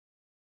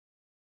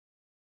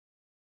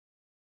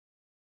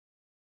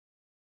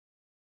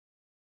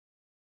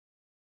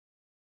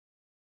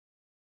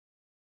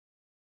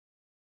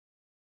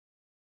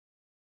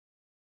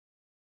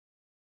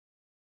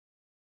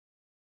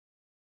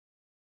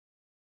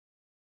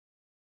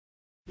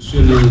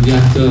Monsieur le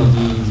directeur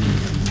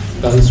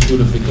de Paris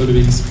School of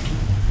Economics,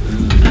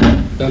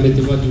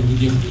 permettez-moi de vous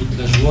dire toute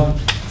la joie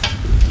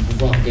de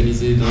pouvoir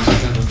organiser dans ce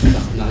cadre de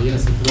partenariat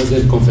cette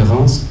troisième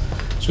conférence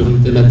sur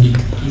une thématique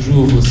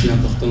toujours aussi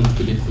importante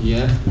que les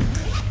premières.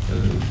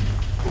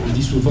 On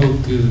dit souvent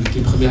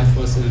qu'une première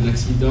fois c'est un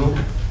accident,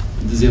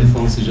 une deuxième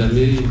fois on ne sait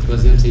jamais, et une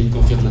troisième c'est une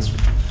confirmation.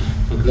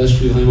 Donc là je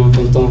suis vraiment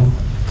content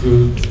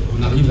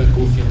qu'on arrive à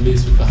confirmer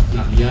ce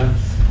partenariat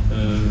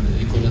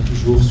et qu'on a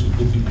toujours ce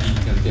groupe public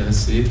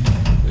intéressé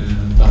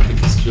par des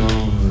questions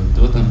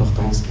de haute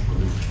importance.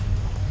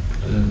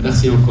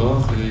 Merci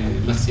encore et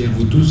merci à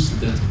vous tous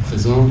d'être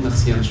présents.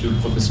 Merci à monsieur le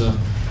professeur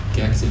qui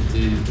a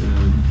accepté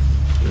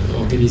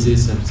d'organiser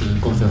cette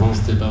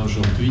conférence débat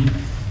aujourd'hui.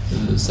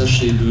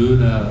 Sachez-le,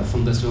 la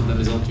Fondation de la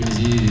Maison en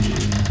Tunisie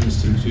est une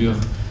structure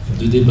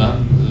de débat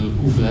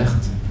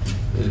ouverte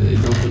et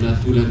donc on a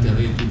tout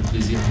l'intérêt et tout le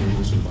plaisir de vous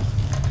recevoir.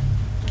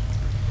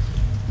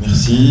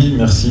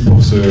 Merci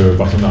pour ce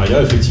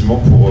partenariat.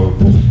 Effectivement,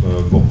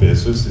 pour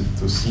PSE,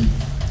 c'est aussi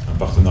un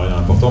partenariat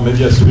important.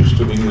 Maybe I switch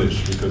to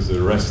English because the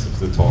rest of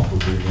the talk will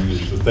be in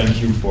English. So thank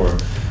you for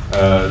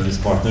this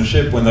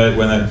partnership. When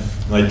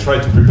I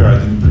tried to prepare, I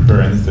didn't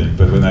prepare anything.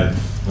 But when I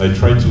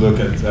tried to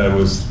look at, I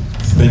was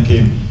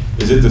thinking,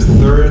 is it the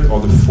third or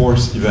the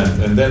fourth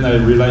event? And then I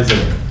realized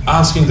that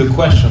asking the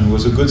question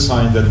was a good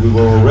sign that we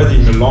were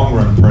already in a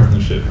long-run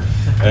partnership.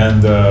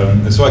 And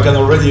so I can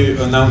already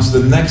announce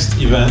the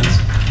next event,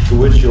 to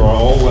which you are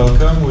all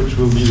welcome, which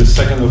will be the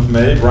 2nd of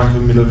May.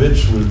 Branko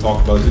Milovic will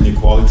talk about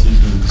inequalities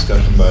with a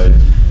discussion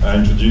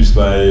introduced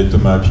by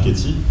Thomas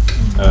Piketty.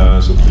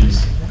 So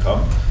please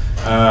come.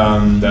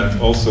 That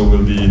also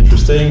will be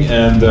interesting.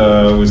 And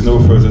with no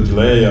further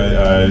delay,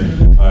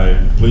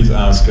 I please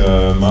ask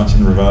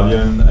Martin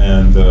Ravallion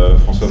and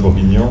François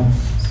Bourguignon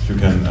if you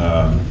can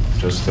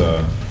just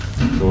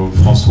so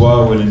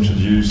François will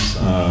introduce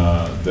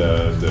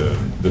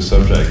the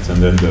subject,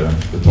 and then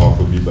the talk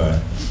will be by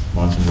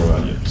Martin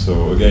Ravallion.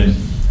 So again,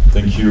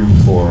 thank you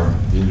for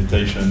the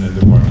invitation and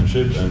the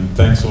partnership, and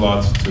thanks a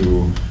lot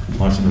to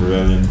Martin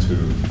Ravallion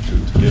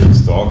to give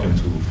his talk, and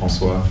to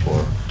François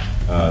for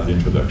the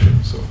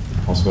introduction. So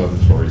François,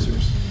 the floor is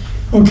yours.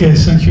 Okay,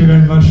 thank you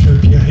very much,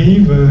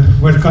 Pierre-Yves.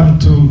 Welcome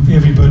to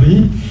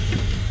everybody.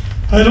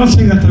 I don't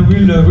think that I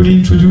will really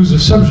introduce the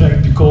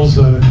subject, because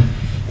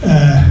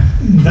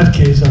in that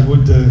case I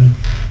would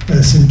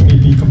simply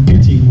be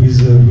competing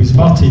with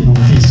Martin on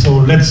this. So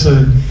let's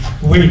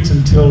wait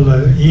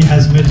until he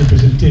has made the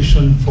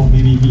presentation for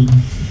maybe me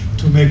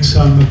to make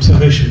some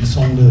observations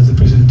on the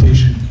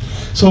presentation.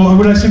 So I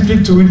would like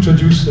simply to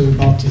introduce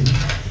Martin.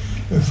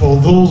 For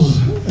those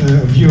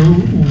of you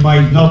who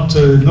might not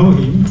know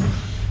him,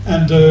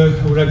 and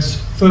I would like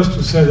first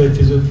to say that it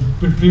is a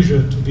great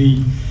pleasure to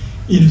be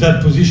in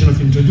that position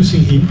of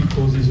introducing him,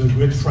 because he's a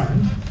great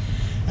friend,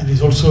 and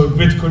he's also a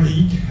great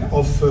colleague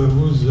of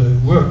whose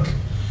work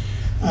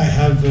I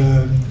have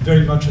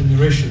very much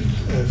admiration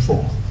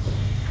for.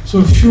 So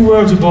a few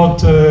words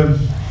about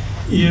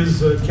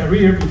his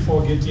career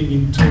before getting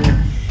into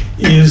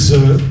his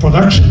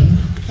production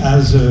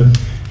as a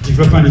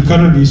development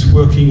economist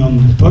working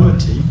on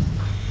poverty.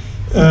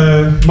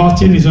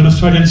 Martin is an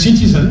Australian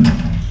citizen.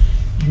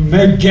 You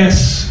may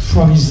guess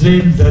from his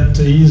name that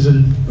he is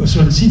an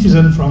Australian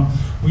citizen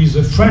with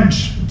a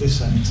French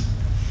descent.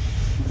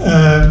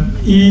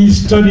 He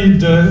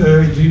studied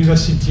at the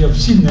University of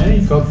Sydney.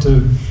 He got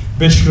a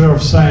Bachelor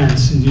of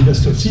Science in the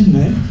University of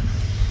Sydney.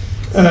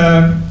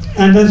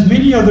 And as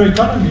many other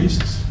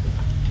economists,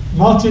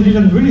 Martin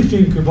didn't really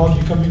think about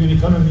becoming an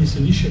economist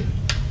initially.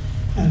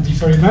 And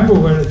if I remember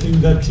well, I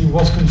think that he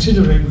was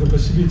considering the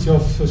possibility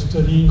of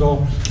studying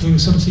or doing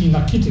something in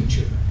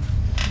architecture.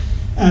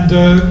 And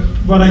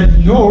what I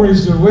know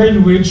is the way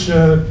in which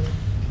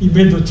he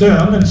made the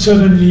turn, and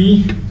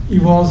suddenly he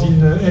was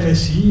in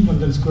LSE,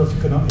 London School of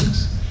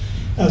Economics,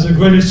 as a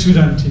graduate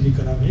student in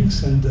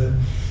economics, and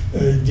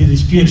did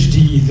his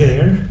PhD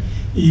there.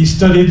 He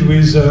studied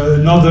with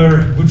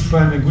another good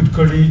friend, a good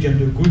colleague,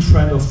 and a good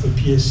friend of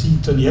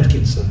PSC, Tony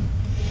Atkinson.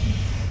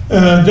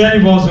 Then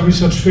he was a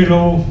research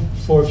fellow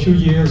for a few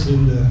years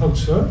in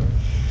Oxford.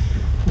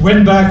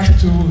 Went back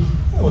to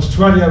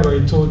Australia, where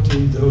he taught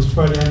in the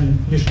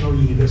Australian National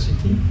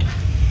University.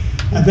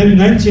 And then in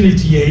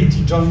 1988,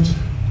 he joined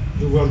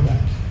the World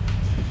Bank,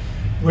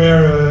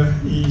 where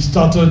he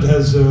started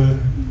as a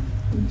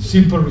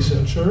simple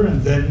researcher,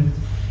 and then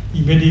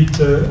he made it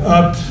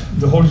up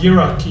the whole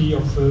hierarchy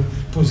of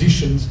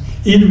positions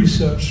in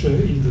research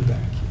in the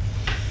bank.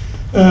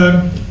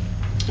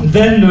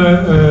 Then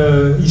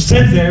he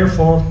stayed there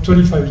for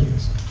 25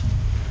 years.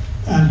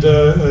 And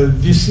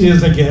this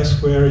is, I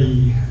guess, where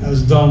he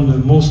has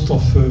done most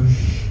of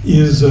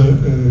his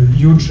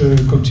huge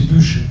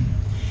contribution.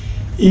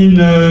 In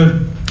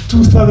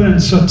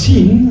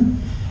 2013,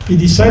 he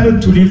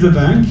decided to leave the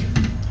bank.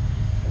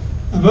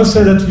 I must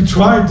say that we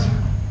tried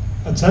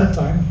at that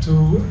time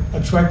to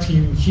attract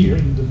him here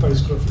in the Paris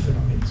School of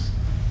Economics.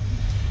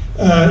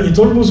 It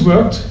almost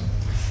worked,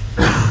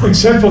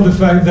 except for the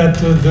fact that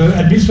the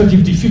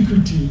administrative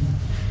difficulty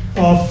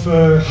of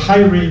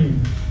hiring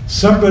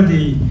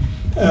somebody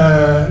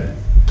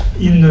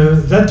in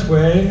that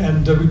way,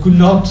 and we could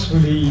not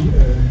really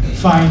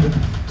find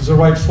the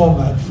right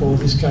format for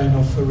this kind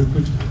of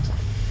recruitment.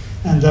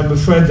 And I'm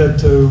afraid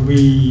that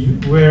we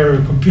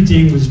were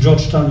competing with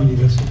Georgetown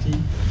University,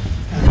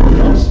 and we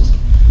lost.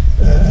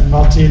 And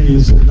Martin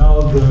is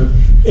now the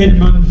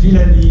Edmond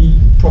Villani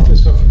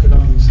Professor of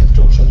Economics at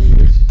Georgetown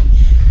University.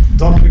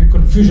 Don't make a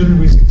confusion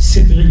with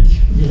Cédric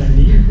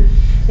Villani,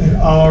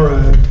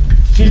 our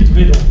field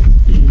medal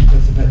in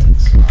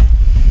mathematics.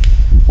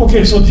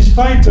 Okay, so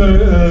despite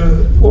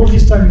all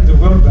this time in the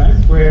World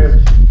Bank,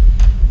 where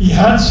he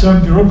had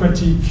some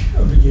bureaucratic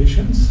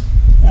obligations,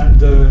 and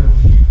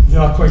they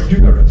are quite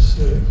numerous,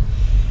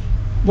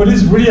 what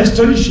is really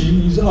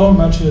astonishing is how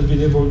much he has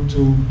been able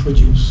to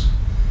produce.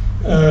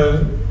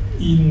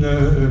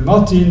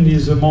 Martin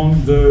is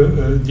among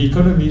the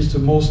economists the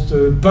most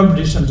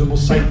published and the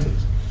most cited.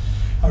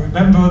 I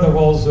remember there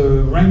was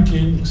a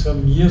ranking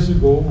some years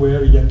ago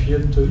where he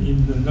appeared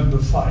in the number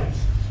 5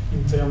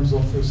 in terms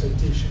of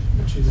citation,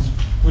 which is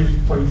really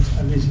quite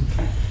amazing.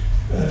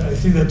 I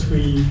think that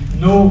we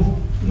know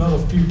a lot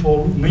of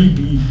people may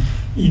be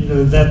in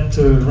that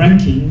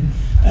ranking,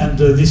 and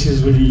this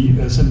is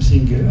really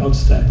something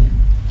outstanding.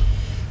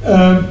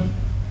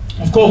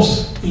 Of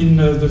course, in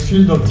the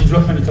field of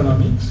development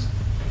economics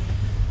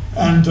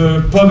and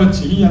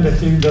poverty, and I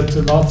think that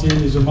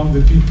Martin is among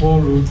the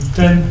people who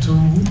tend to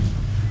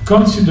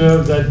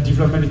consider that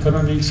development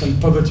economics and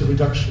poverty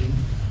reduction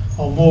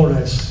are more or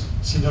less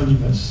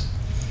synonymous,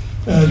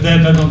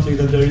 then I don't think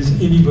that there is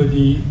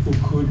anybody who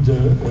could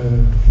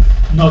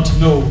not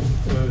know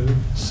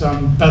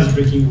some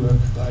path-breaking work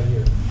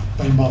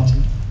by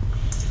Martin.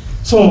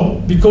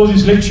 So, because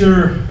this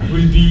lecture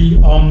will be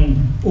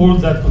on all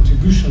that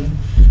contribution,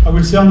 I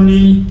will say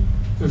only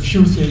a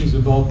few things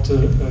about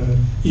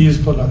his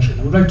production.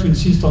 I would like to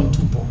insist on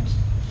 2 points.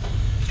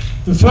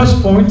 The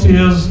first point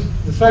is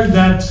the fact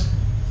that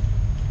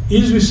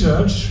his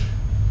research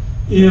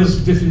is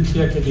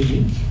definitely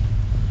academic,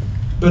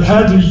 but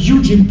had a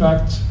huge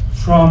impact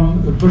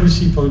from a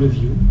policy point of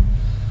view.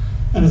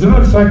 And as a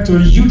matter of fact, a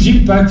huge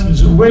impact in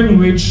the way in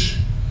which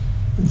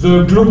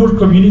the global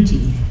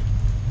community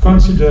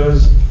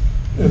considers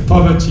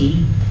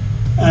poverty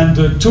and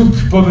took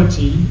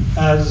poverty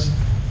as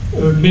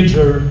a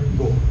major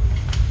goal.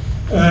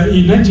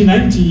 In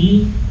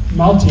 1990,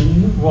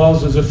 Martin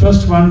was the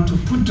first one to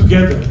put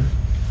together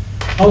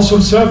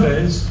household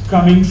surveys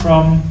coming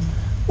from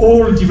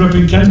all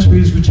developing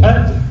countries which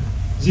had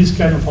this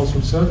kind of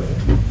household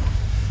survey,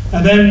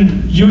 and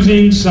then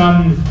using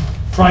some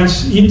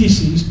price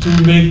indices to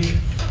make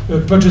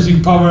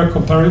purchasing power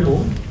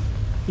comparable,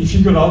 he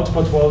figured out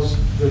what was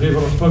the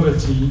level of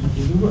poverty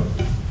in the world.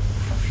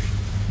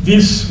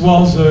 This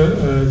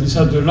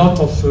had a lot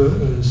of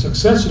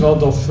success, a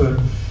lot of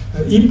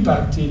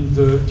impact in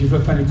the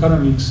development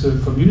economics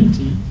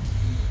community.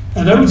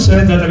 And I would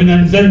say that,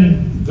 and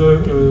then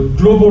the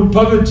global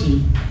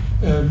poverty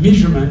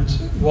measurement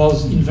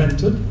was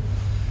invented,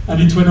 and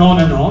it went on,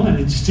 and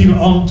it's still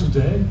on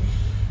today.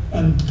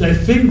 And I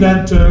think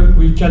that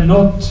we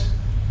cannot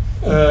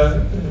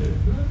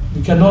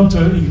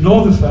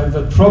ignore the fact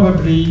that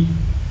probably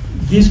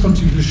this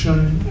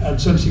contribution had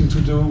something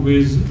to do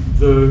with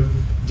the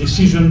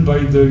decision by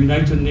the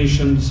United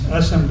Nations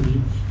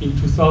Assembly in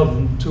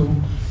 2000 to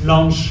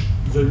launch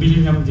the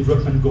Millennium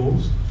Development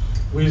Goals,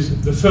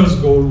 with the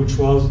first goal, which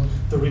was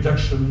the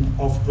reduction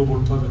of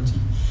global poverty.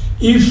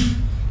 If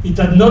it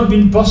had not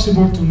been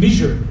possible to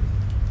measure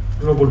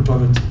global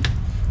poverty,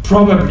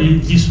 probably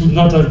this would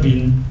not have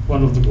been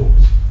one of the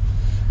goals.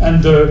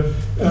 And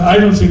I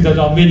don't think that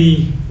there are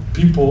many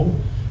people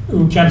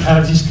who can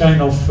have this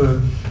kind of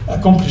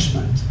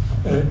accomplishment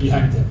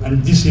behind them.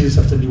 And this is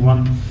certainly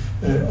one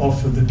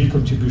of the big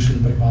contribution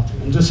by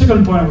Martin. And the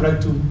second point I would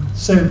like to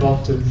say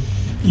about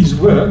his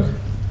work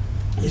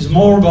is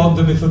more about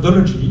the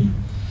methodology.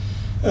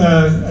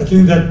 I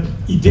think that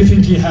he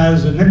definitely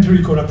has an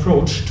empirical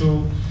approach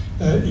to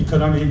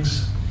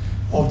economics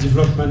of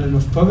development and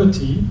of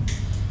poverty,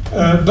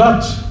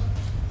 but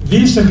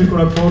this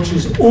empirical approach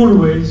is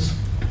always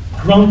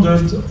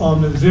grounded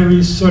on a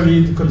very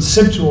solid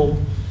conceptual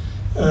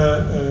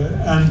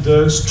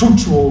and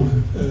structural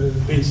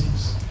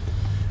basis.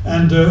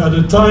 And at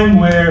a time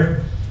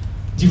where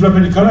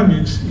development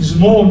economics is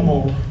more and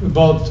more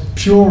about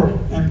pure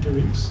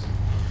empirics,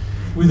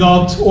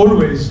 without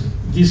always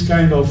this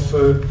kind of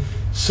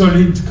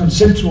solid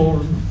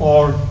conceptual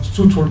or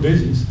structural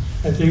basis,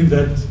 I think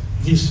that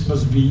this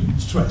must be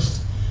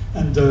stressed.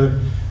 And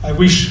I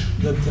wish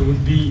that there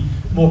would be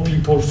more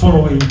people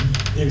following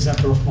the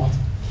example of Martin.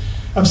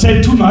 I've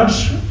said too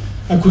much.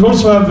 I could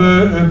also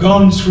have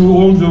gone through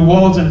all the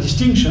awards and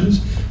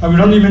distinctions. I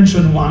will only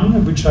mention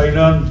one, which I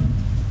learned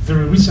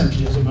very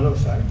recently, as a matter of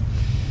fact,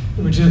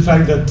 which is the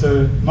fact that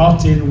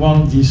Martin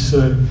won this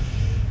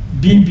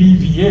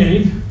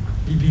BBVA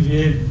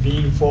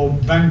being for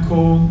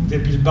Banco de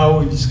Bilbao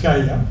y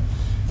Vizcaya,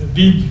 the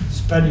big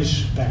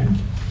Spanish bank,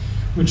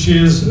 which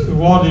is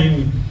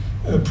awarding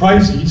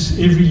prizes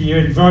every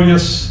year in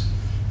various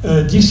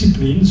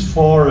disciplines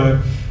for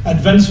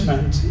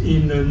advancement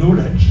in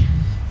knowledge.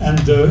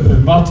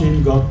 And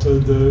Martin got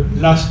the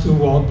last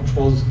award, which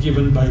was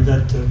given by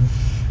that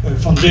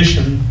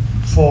Foundation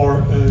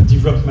for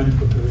Development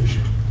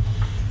Cooperation.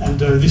 And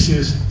this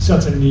is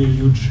certainly a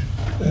huge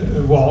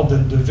award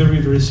and a very,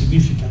 very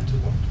significant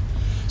award.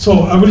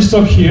 So I will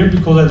stop here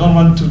because I don't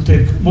want to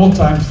take more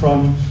time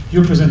from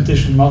your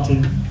presentation,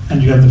 Martin,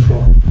 and you have the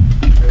floor.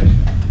 Great.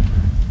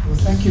 Well,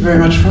 thank you very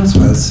much,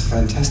 François. It's a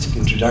fantastic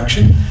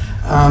introduction.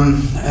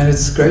 And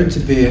it's great to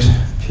be at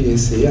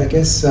PSE. I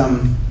guess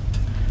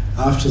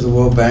after the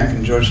World Bank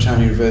and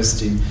Georgetown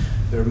University,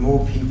 there are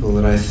more people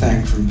that I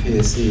thank from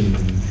PSE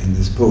in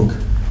this book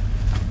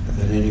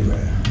than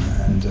anywhere.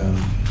 And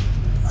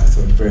I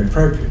thought it very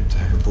appropriate to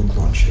have a book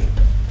launch here.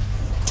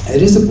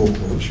 It is a book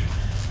launch.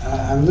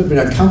 I'm a little bit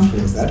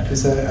uncomfortable with that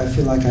because I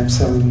feel like I'm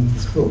selling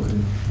this book.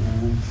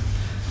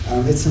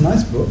 And it's a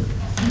nice book.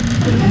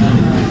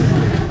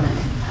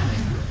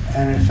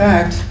 And in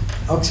fact,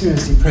 Oxford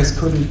University Press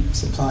couldn't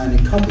supply any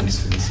copies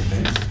for this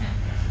event,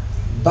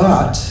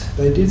 but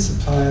they did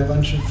supply a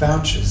bunch of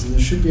vouchers, and there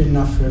should be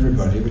enough for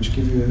everybody, which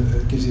gives you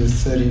a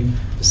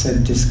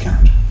 30%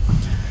 discount.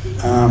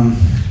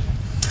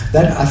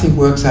 That, I think,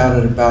 works out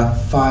at about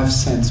 5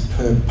 cents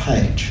per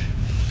page.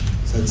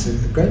 So it's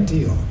a great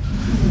deal.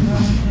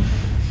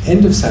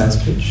 End of sales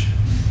pitch.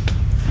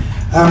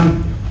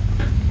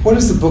 What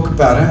is the book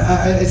about?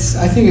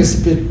 I think it's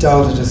a bit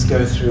dull to just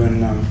go through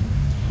and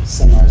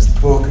summarize the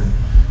book. And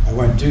I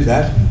won't do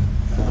that,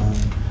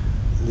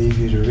 leave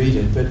you to read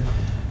it. But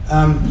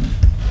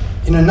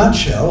in a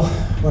nutshell,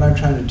 what I'm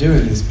trying to do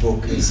in this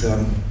book is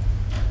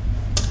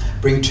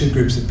bring two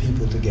groups of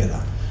people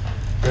together.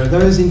 There are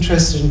those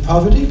interested in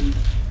poverty,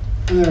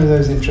 and there are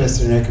those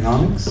interested in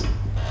economics.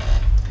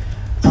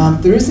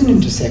 There is an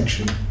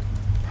intersection,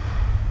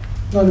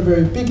 not a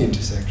very big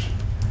intersection.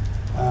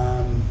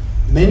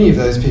 Many of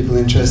those people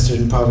interested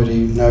in poverty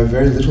know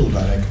very little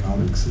about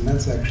economics, and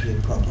that's actually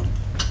a problem.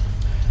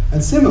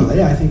 And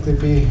similarly, I think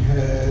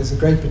there's a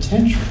great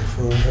potential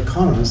for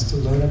economists to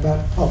learn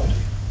about poverty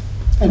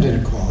and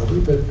inequality,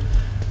 but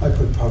I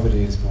put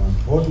poverty as more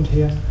important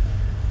here.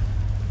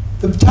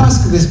 The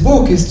task of this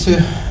book is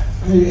to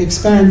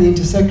expand the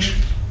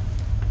intersection,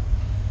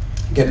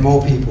 get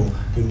more people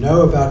who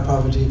know about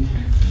poverty,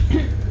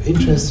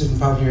 interested in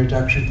poverty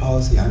reduction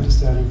policy,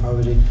 understanding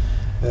poverty,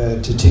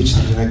 to teach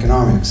them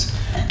economics.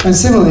 And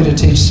similarly to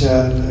teach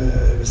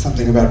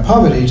something about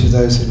poverty to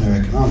those who know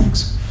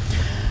economics.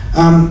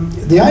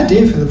 The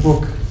idea for the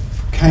book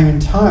came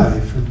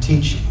entirely from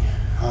teaching.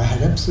 I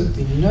had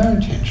absolutely no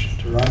intention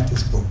to write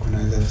this book when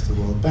I left the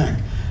World Bank.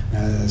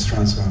 Now, as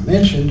François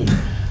mentioned,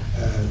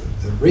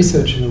 the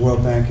research in the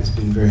World Bank has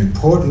been very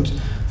important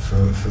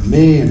for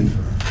me and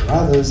for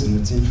others, and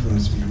it's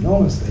influenced me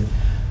enormously.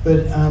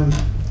 But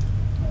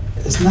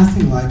it's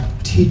nothing like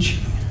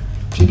teaching,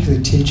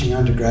 particularly teaching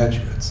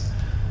undergraduates.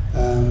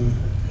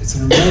 It's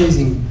an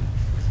amazing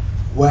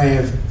way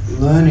of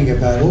learning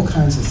about all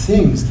kinds of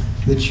things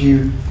that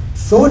you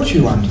thought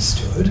you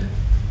understood,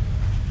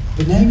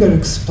 but now you've got to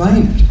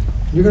explain it.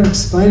 You've got to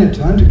explain it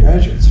to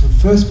undergraduates from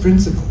first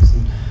principles.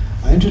 And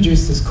I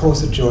introduced this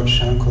course at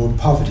Georgetown called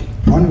Poverty,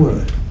 one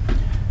word.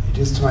 It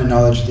is, to my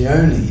knowledge, the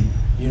only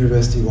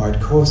university-wide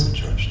course at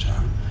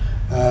Georgetown.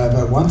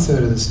 About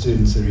 1/3 of the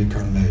students are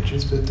econ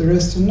majors, but the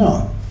rest are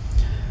not.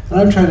 And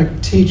I'm trying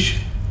to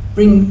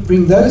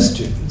bring those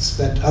students,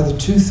 that other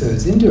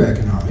 2/3, into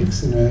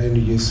economics in a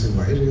useful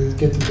way, to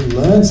get them to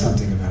learn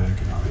something about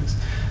economics.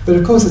 But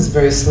of course it's a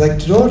very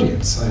selected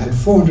audience. I had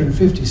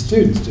 450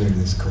 students doing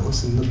this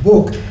course, and the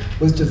book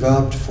was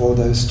developed for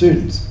those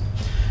students.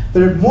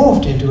 But it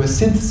morphed into a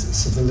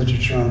synthesis of the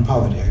literature on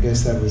poverty. I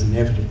guess that was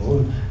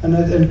inevitable, and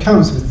it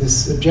comes with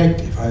this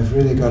objective. I've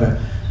really got to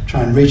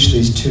try and reach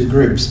these two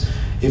groups.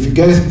 If you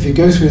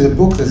go through the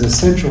book, there's a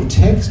central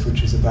text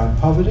which is about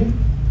poverty.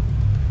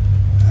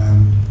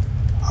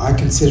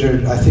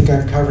 I think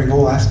I'm covering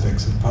all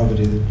aspects of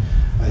poverty that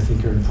I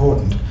think are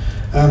important.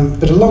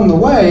 But along the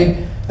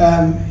way,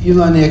 you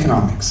learn the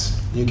economics.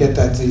 You get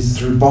these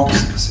through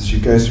boxes as you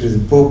go through the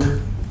book.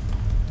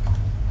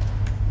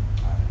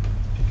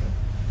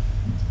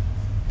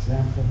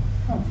 Example.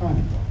 Oh, find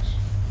a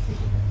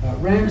box.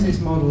 Ramsey's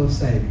model of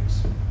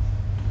savings.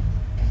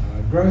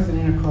 Growth and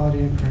inequality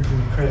in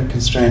a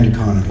credit-constrained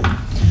economy.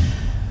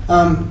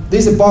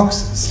 These are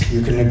boxes.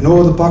 You can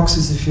ignore the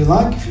boxes if you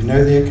like, if you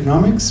know the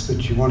economics,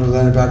 but you want to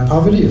learn about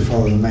poverty, you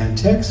follow the main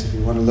text. If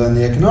you want to learn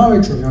the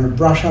economics, or if you want to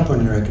brush up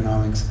on your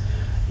economics,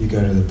 you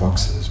go to the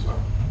boxes as well.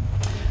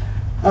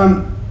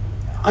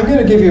 I'm going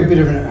to give you a bit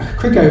of a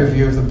quick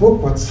overview of the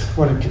book,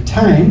 what it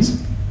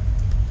contains,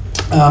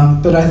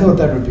 but I thought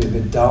that would be a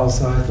bit dull,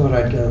 so I thought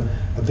I'd go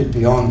a bit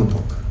beyond the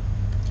book.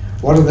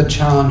 What are the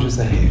challenges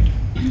ahead,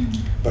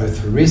 both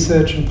for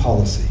research and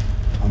policy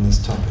on this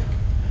topic?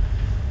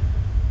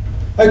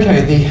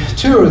 Okay, the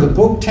tour of the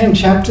book, 10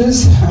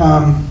 chapters,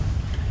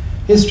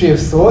 history of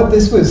thought.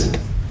 This was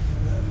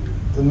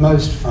the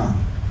most fun.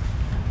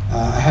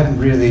 I hadn't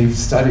really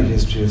studied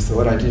history of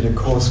thought. I did a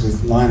course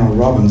with Lionel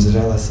Robbins at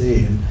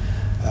LSE,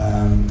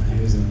 and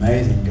he was an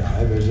amazing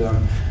guy, but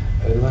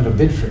I learned a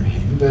bit from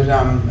him, but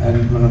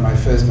and one of my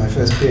first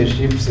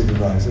PhD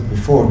supervisor,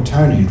 before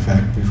Tony, in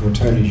fact, before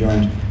Tony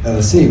joined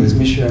LSE, was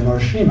Michio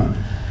Morishima,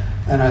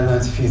 and I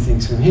learned a few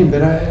things from him,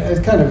 but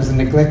it kind of was a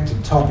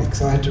neglected topic,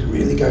 so I had to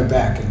really go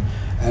back,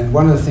 and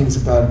one of the things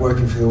about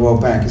working for the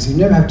World Bank is you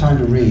never have time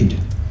to read.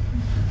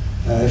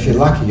 If you're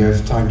lucky, you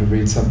have time to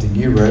read something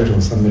you wrote or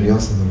somebody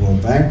else at the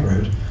World Bank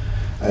wrote.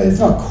 It's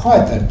not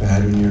quite that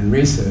bad when you're in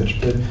research,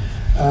 but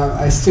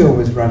I still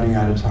was running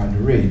out of time to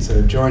read.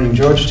 So joining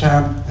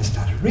Georgetown, I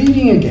started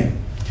reading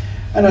again.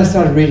 And I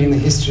started reading the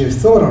history of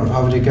thought on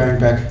poverty going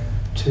back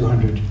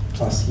 200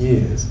 plus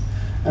years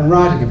and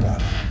writing about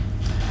it.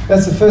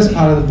 That's the first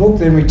part of the book.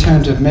 Then we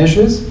turn to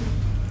measures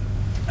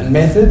and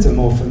methods, a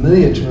more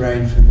familiar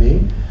terrain for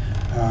me,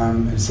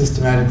 and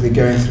systematically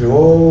going through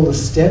all the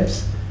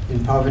steps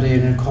in poverty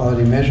and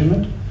inequality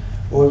measurement,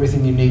 or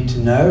everything you need to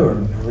know,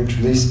 or at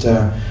least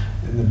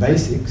in the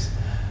basics.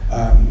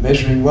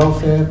 Measuring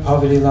welfare,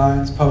 poverty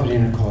lines, poverty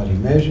and inequality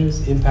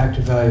measures, impact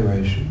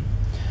evaluation.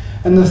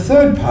 And the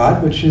third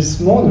part, which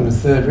is more than a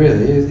third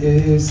really,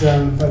 is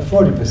about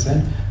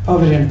 40%,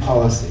 poverty and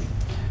policy.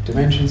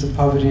 Dimensions of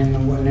poverty and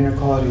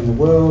inequality in the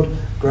world,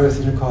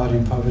 growth, inequality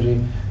and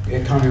poverty,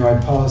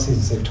 economy-wide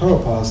policies and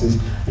sectoral policies,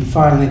 and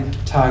finally,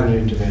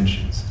 targeted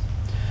interventions.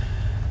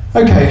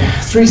 Okay,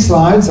 3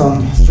 slides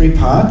on 3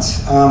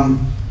 parts.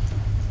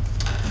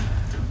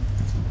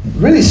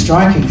 Really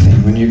striking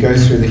thing when you go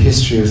through the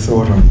history of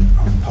thought on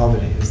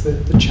poverty is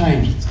the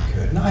change that's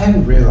occurred. And I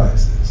hadn't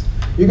realized this.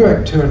 You go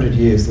back 200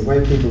 years, the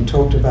way people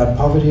talked about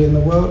poverty in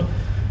the world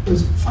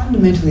was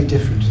fundamentally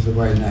different to the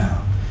way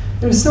now.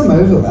 There are some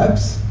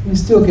overlaps. You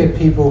still get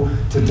people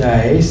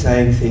today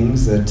saying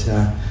things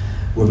that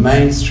were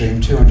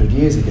mainstream 200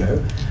 years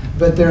ago,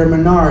 but they're a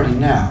minority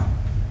now.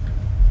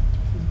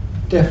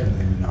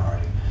 Definitely a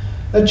minority.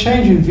 A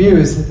change in view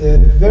is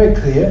very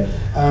clear.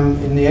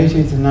 In the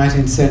 18th and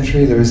 19th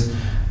century, there was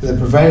the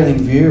prevailing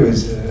view,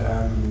 is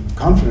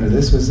confident of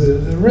this, was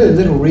really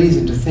little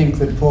reason to think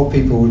that poor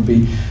people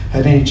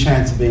had any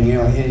chance of being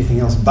anything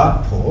else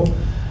but poor.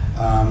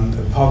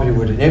 Poverty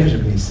would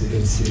inevitably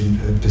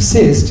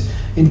persist.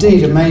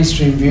 Indeed, a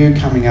mainstream view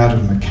coming out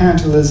of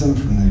mercantilism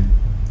from the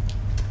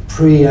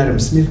pre-Adam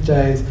Smith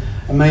days,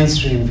 a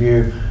mainstream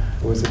view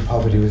was that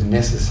poverty was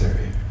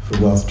necessary for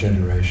wealth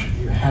generation.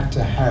 You had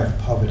to have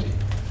poverty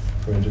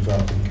for a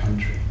developing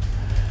country.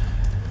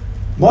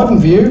 Modern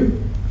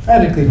view,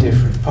 radically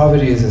different.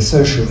 Poverty is a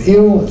social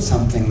ill. It's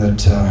something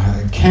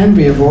that can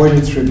be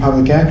avoided through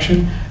public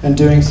action, and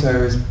doing so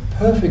is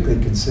perfectly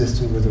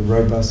consistent with a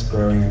robust,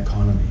 growing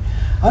economy.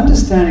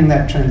 Understanding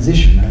that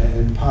transition,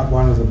 in part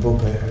 1 of the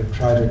book, I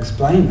try to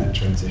explain that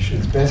transition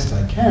as best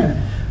I can,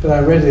 but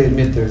I readily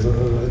admit there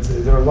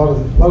are a lot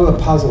of the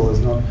puzzle is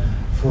not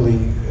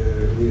fully.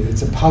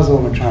 It's a puzzle,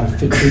 and we're trying to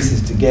fit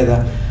pieces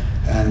together,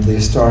 and the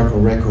historical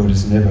record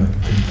is never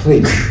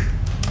complete.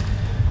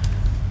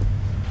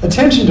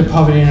 Attention to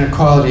poverty and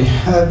inequality.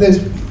 There's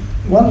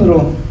one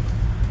little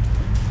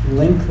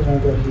link that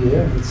I've got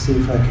here. Let's see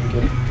if I can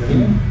get it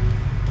going.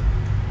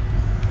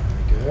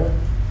 There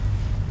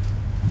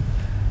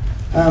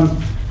we go.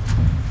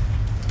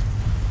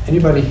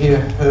 Anybody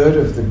here heard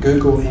of the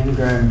Google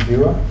Ngram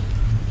viewer?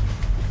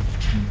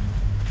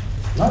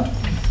 Not?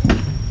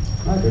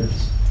 My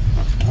goodness.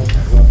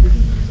 Okay, well.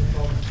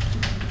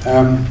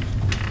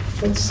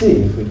 Let's see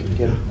if we can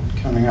get it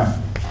coming up.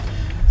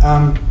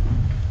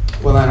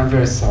 Well, then I'm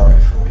very sorry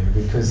for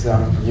you, because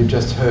you've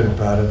just heard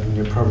about it and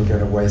you're probably going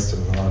to waste a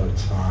lot of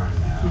time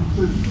now,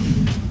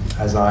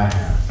 as I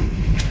have.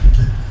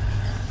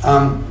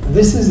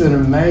 This is an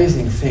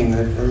amazing thing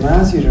that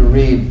allows you to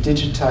read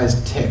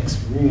digitized text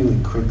really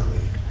quickly.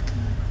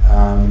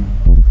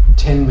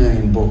 10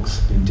 million books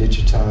have been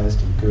digitized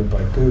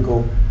by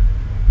Google.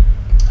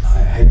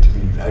 I hate to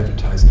be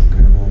advertising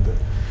Google, but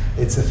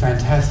it's a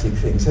fantastic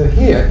thing. So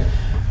here,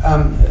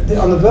 on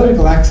the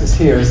vertical axis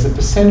here is the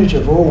percentage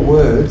of all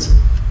words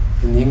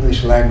in the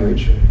English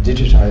language,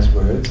 digitized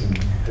words in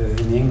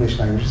the English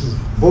language. This is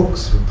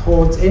books,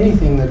 reports,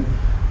 anything that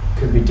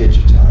could be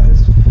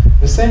digitized.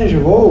 Percentage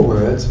of all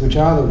words which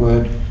are the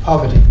word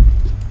poverty.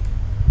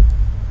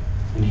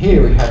 And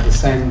here we have the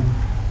same,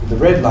 the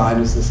red line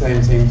is the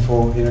same thing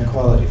for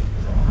inequality.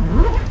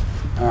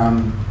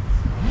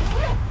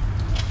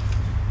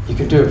 You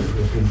can do it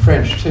in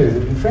French too.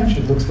 In French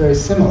it looks very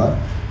similar.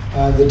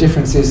 The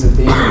difference is that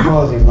the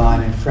inequality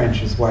line in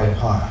French is way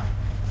higher,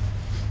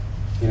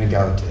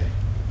 inégalité.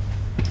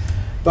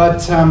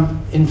 But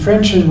in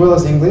French as well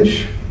as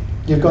English,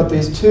 you've got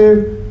these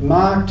 2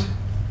 marked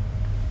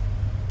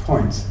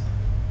points.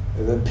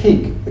 The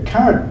peak,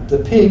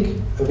 the peak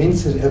of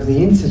the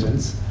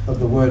incidence of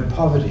the word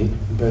poverty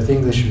in both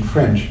English and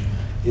French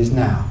is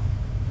now.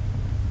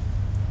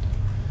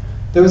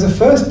 There was a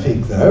first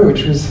peak, though,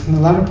 which was in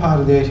the latter part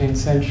of the 18th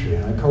century,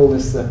 and I call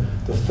this the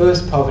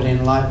first poverty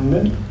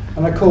enlightenment,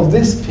 and I call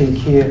this peak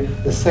here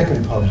the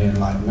second poverty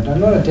enlightenment.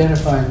 I'm not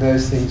identifying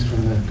those things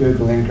from the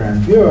Google Ngram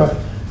viewer,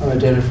 I'm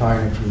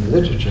identifying it from the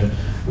literature.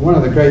 And one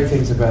of the great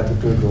things about the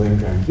Google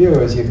Ngram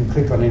viewer is you can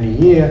click on any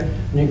year,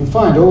 and you can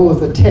find all of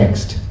the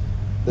text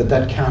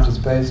that count is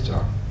based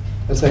on.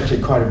 That's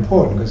actually quite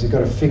important because you've got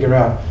to figure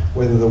out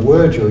whether the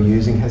word you're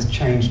using has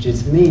changed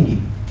its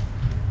meaning.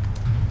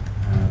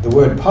 The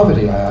word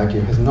poverty, I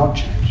argue, has not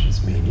changed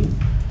its meaning.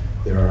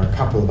 There are a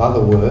couple of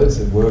other words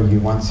that were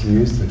once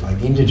used,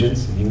 like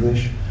indigence in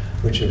English,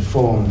 which have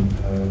fallen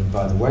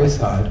by the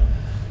wayside.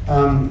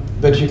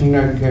 But you can go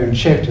and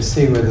check to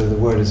see whether the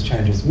word has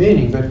changed its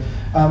meaning. But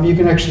you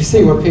can actually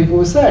see what people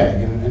were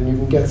saying, and you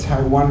can get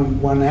how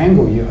one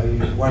angle,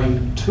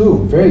 one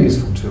tool, very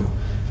useful tool,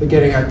 for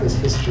getting at this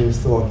history of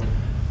thought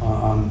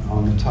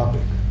on the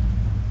topic.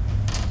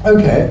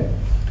 Okay.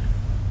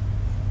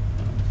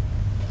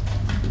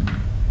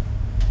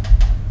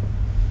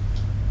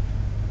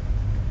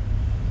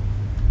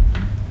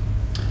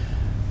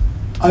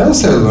 I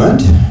also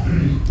learned,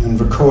 and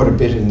record a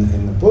bit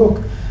in the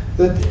book,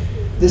 that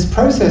this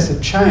process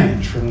of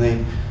change from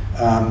the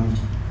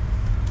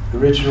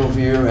original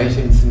view,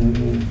 18th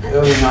and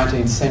early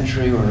 19th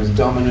century, when it was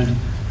dominant,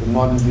 the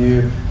modern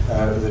view,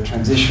 the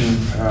transition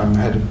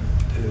had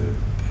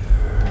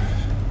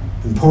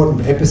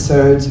important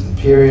episodes and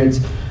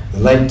periods. The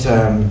late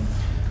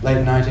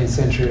 19th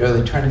century,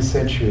 early 20th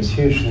century is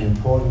hugely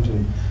important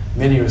in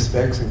many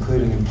respects,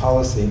 including in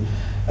policy.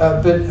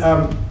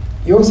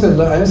 I also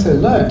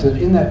learned that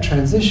in that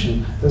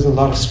transition, there's a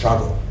lot of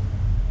struggle.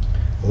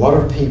 A lot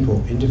of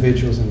people,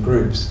 individuals and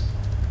groups,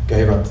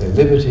 gave up their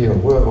liberty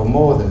or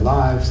more their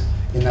lives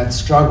in that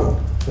struggle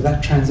for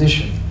that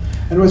transition.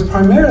 And it was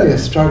primarily a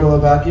struggle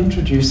about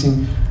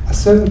introducing a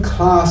certain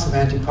class of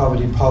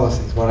anti-poverty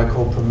policies, what I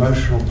call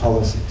promotional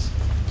policies.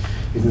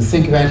 You can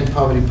think of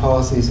anti-poverty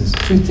policies as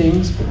two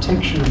things,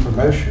 protection and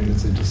promotion.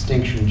 It's a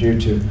distinction due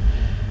to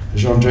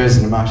Jean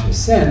Drèze and Amartya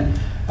Sen.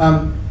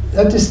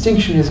 That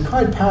distinction is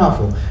quite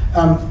powerful.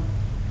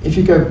 If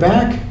you go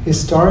back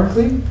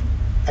historically,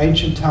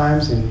 ancient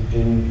times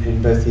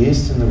in both the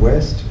East and the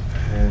West,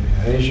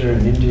 Asia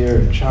and India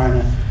and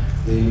China,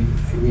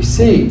 we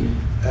see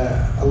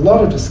a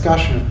lot of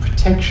discussion of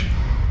protection.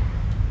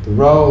 The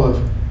role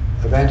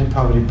of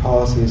anti-poverty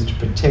policy is to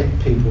protect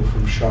people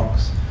from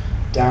shocks,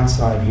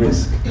 downside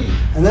risk.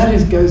 And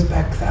that goes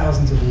back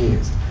thousands of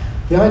years.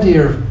 The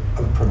idea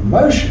of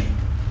promotion,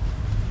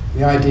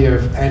 the idea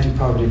of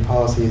anti-poverty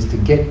policy is to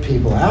get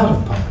people out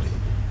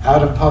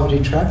of poverty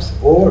traps,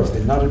 or if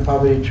they're not in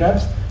poverty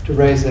traps, to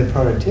raise their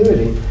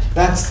productivity.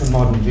 That's the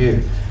modern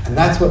view. And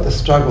that's what the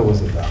struggle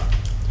was about.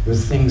 It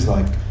was things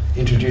like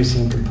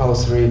introducing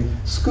compulsory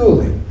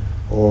schooling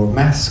or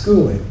mass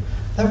schooling.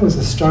 That was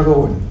a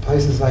struggle in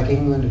places like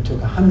England. It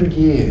took 100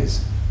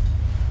 years.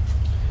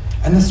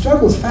 And the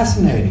struggle is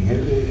fascinating.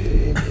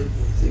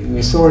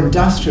 We saw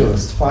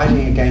industrialists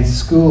fighting against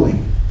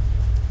schooling.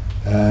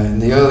 In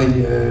the early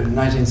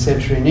 19th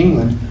century in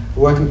England, a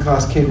working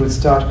class kid would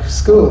start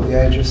school at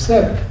the age of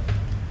 7.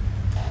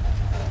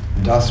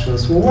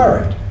 Industrialists were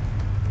worried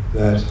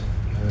that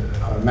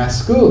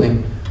mass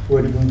schooling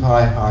would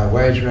imply higher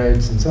wage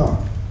rates and so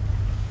on.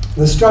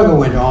 The struggle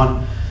went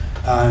on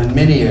in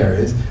many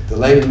areas. The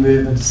labour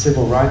movement, the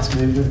civil rights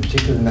movement,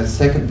 particularly in that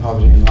second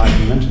poverty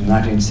enlightenment in the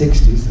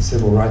 1960s, the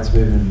civil rights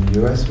movement in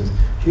the US was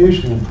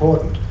hugely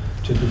important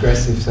to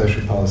progressive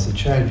social policy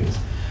changes.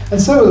 And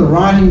so were the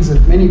writings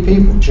of many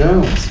people,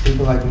 journalists,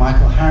 people like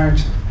Michael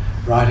Harrington,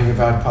 writing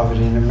about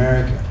poverty in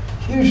America,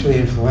 hugely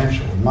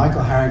influential. When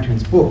Michael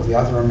Harrington's book, The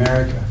Other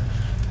America,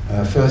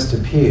 first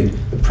appeared,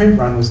 the print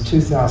run was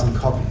 2,000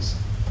 copies.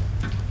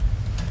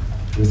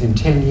 Within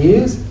 10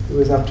 years, it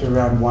was up to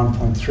around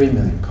 1.3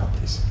 million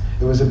copies.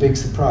 It was a big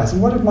surprise.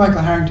 And what did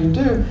Michael Harrington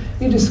do?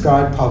 He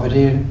described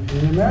poverty in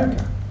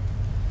America.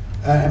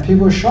 And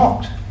people were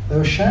shocked. They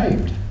were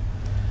shamed.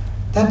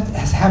 That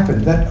has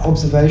happened. That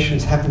observation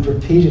has happened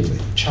repeatedly.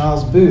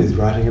 Charles Booth,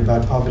 writing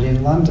about poverty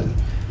in London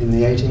in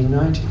the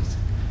 1890s.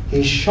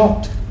 He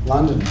shocked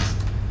Londoners.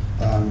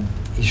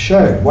 He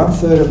showed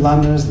 1/3 of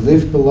Londoners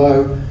lived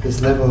below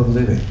this level of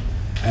living.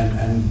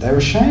 And they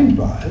were shamed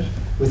by it.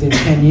 Within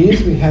 10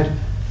 years, we had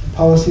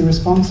policy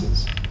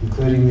responses,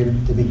 including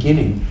the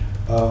beginning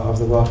of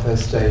the welfare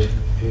state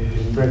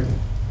in Britain,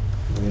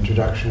 the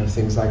introduction of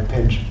things like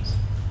pensions.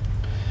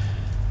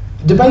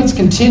 Debates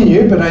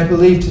continue, but I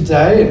believe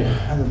today,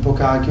 and the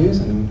book argues,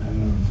 and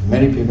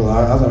many people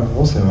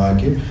also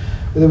argue,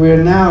 that we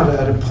are now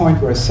at a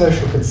point where a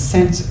social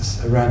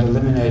consensus around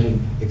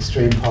eliminating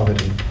extreme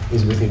poverty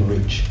is within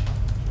reach.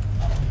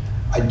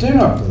 I do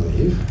not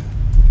believe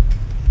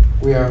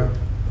we're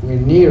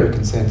near a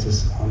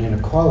consensus on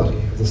inequality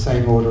of the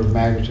same order of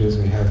magnitude as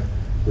we have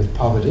with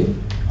poverty.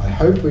 I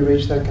hope we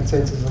reach that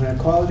consensus on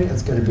inequality.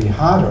 It's going to be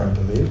harder, I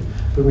believe,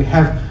 but we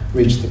have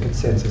reached the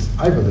consensus,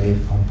 I believe,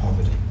 on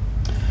poverty.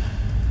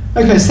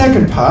 Okay,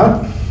 second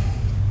part,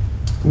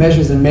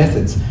 measures and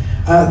methods.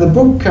 The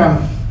book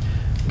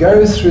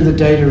goes through the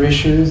data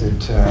issues,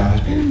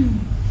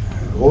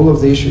 all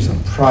of the issues on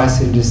price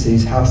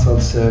indices,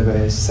 household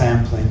surveys,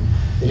 sampling.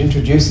 It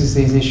introduces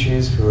these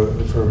issues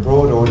for a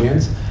broad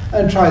audience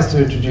and tries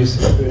to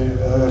introduce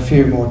a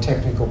few more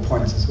technical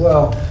points as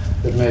well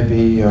that may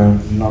be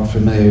not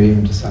familiar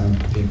even to some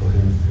people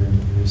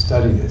who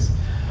study this.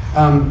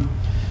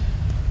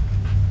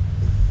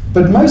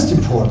 But most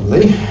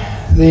importantly,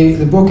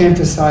 the book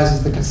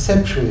emphasizes the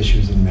conceptual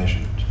issues in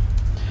measurement.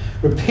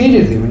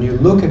 Repeatedly, when you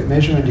look at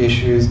measurement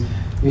issues,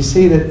 you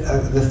see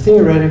that the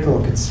theoretical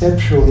or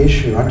conceptual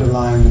issue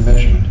underlying the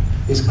measurement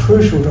is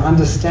crucial to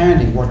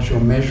understanding what you're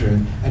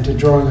measuring and to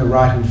drawing the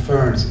right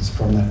inferences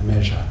from that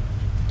measure.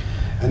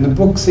 And the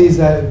book sees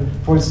that,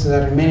 points to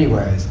that in many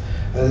ways.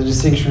 The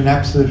distinction between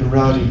absolute and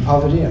relative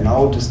poverty, an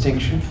old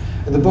distinction.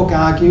 And the book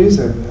argues,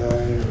 I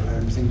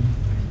think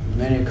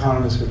many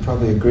economists would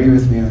probably agree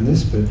with me on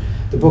this, but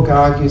the book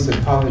argues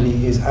that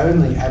poverty is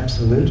only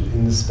absolute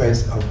in the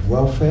space of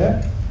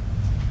welfare,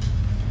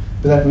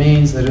 but that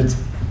means that it's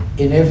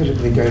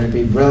inevitably going to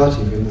be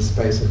relative in the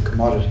space of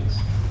commodities.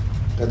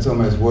 That's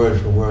almost word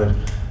for word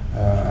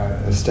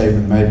a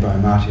statement made by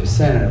Amartya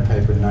Sen in a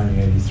paper in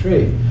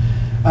 1983.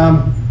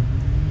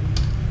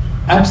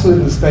 Absolute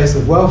in the space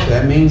of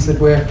welfare means that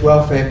we're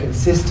welfare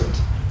consistent.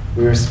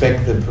 We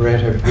respect the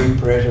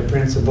Pareto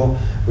principle.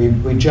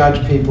 We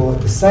judge people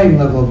at the same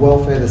level of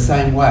welfare the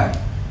same way.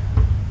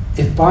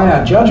 If by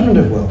our judgment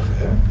of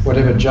welfare,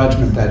 whatever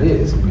judgment that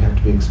is, and we have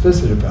to be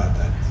explicit about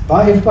that,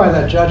 if by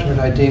that judgment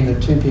I deem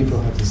that two people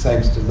have the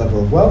same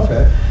level of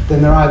welfare,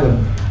 then they're either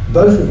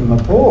both of them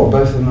are poor or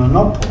both of them are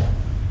not poor.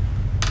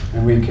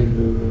 And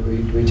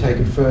we take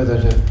it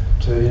further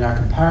to in our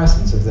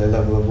comparisons of their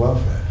level of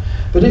welfare.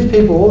 But if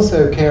people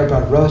also care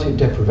about relative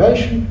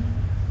deprivation,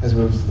 as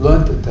we've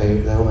learnt that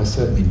they almost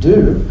certainly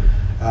do,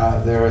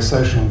 there are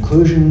social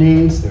inclusion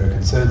needs, there are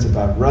concerns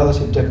about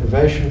relative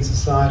deprivation in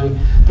society,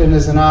 then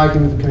there's an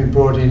argument that can be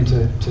brought in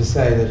to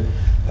say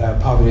that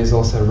poverty is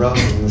also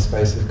relative in the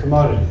space of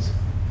commodities.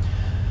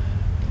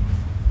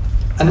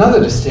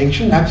 Another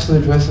distinction,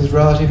 absolute versus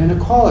relative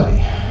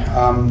inequality.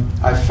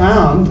 I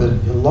found that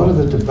a lot of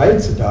the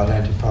debates about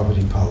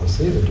anti-poverty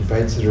policy, the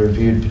debates that are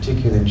reviewed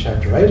particularly in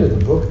chapter 8 of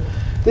the book,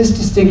 this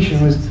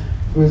distinction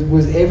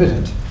was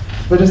evident.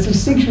 But it's a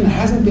distinction that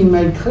hasn't been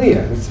made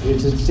clear. It's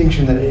a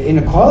distinction that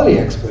inequality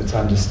experts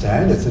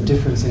understand. It's a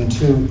difference in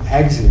two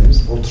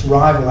axioms, or two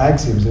rival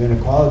axioms of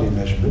inequality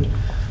measurement.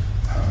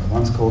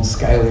 One's called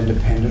scale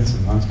independence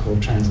and one's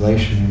called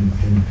translation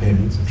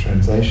independence or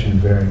translation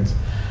invariance.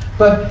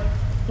 But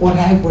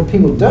what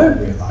people don't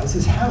realize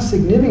is how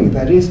significant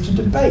that is to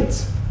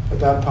debates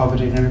about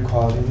poverty and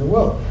inequality in the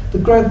world. The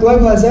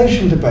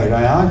globalization debate,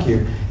 I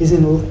argue, is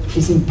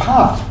in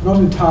part, not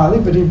entirely,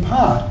 but in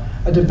part,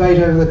 a debate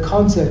over the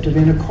concept of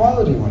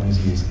inequality one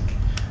is using.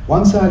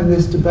 One side of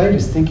this debate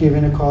is thinking of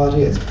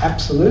inequality as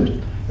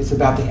absolute. It's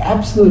about the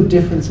absolute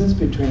differences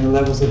between the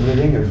levels of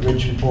living of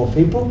rich and poor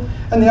people,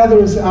 and the other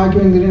is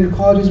arguing that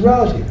inequality is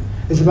relative.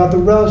 It's about the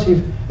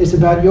relative, it's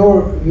about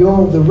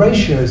the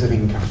ratios of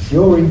incomes,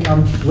 your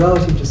income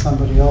relative to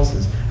somebody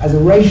else's, as a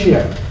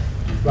ratio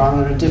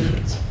rather than a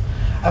difference.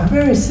 A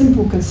very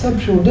simple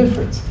conceptual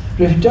difference.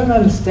 But if you don't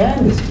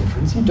understand this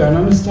difference, you don't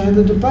understand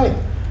the debate.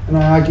 And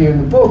I argue in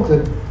the book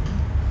that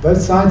both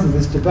sides of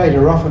this debate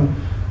are often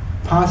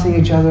passing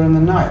each other in the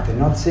night. They're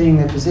not seeing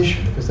their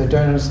position because they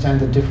don't understand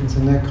the difference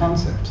in their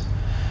concepts.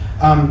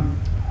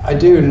 I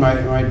do in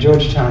my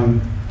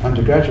Georgetown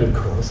undergraduate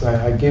course,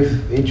 I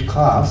give each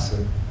class,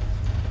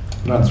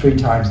 I've done 3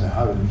 times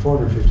now, with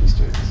 450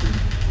 students,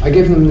 I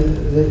give them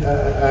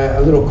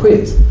a little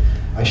quiz.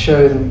 I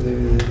show them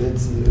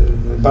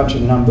a bunch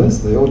of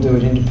numbers, they all do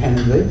it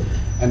independently,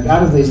 and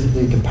out of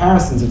the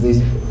comparisons of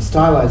these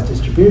stylized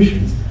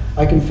distributions,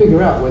 I can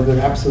figure out whether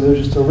they're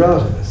absolutists or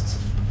relativists,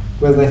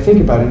 whether they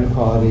think about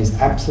inequality as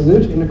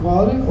absolute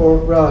inequality or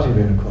relative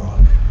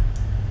inequality.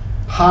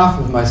 Half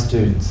of my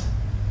students,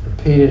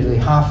 repeatedly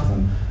half of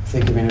them,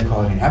 think of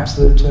inequality in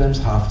absolute terms,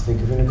 half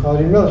think of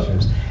inequality in relative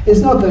terms.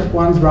 It's not that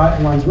one's right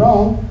and one's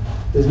wrong.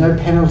 There's no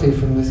penalty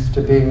from this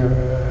to being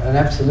an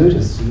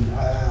absolutist.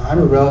 I'm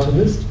a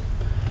relativist.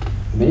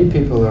 Many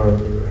people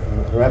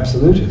are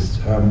absolutists.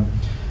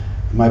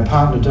 My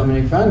partner,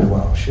 Dominique van der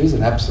Waal, she's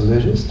an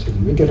absolutist,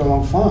 and we get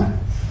along fine.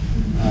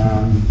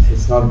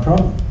 It's not a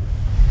problem.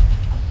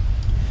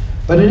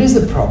 But it is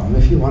a problem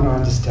if you want to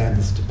understand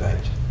this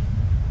debate.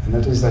 And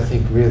that is, I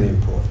think, really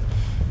important.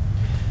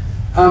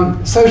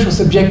 Social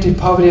subjective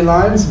poverty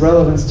lines,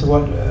 relevance to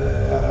what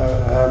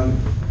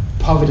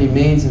poverty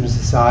means in a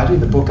society.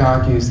 The book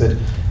argues that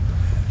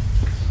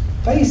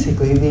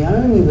basically the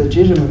only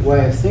legitimate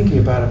way of thinking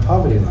about a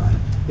poverty line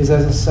is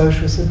as a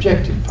social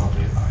subjective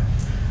poverty line.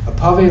 A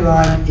poverty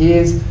line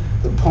is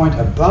the point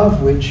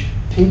above which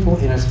people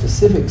in a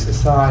specific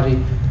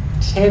society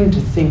tend to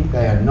think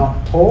they are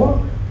not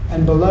poor,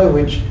 and below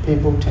which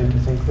people tend to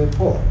think they're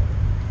poor.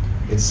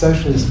 It's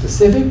socially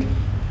specific,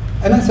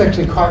 and that's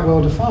actually quite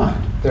well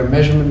defined. There are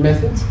measurement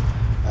methods.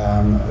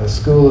 A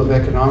school of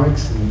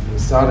economics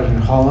started in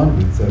Holland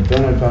with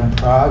Bernard van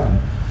Praag and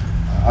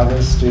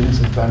other students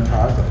of Van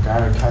Praag, like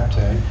Gary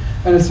Kaptein,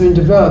 and it's been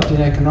developed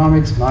in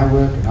economics. My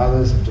work and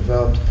others have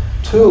developed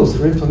tools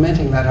for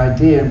implementing that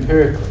idea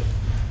empirically.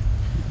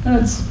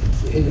 And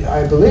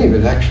I believe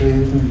it actually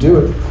can do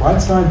it quite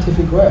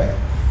scientific way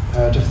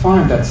to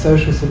find that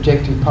social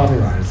subjective poverty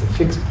line. It's a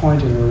fixed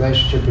point in the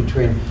relationship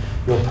between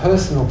your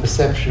personal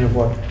perception of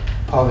what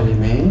poverty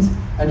means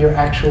and your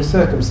actual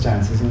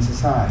circumstances in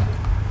society.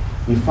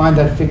 You find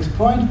that fixed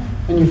point,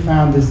 and you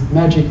found this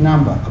magic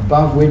number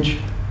above which,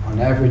 on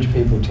average,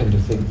 people tend to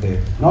think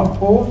they're not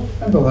poor,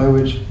 and below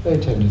which they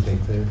tend to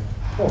think they're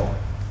poor.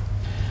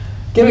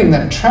 Getting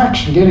that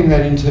traction, getting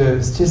that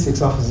into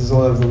statistics offices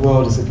all over the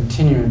world is a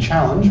continuing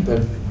challenge,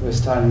 but we're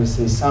starting to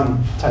see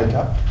some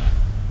take-up.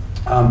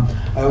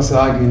 I also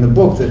argue in the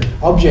book that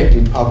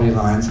objective poverty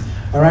lines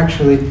are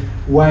actually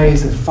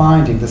ways of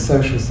finding the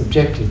social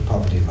subjective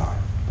poverty line.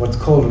 What's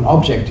called an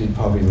objective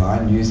poverty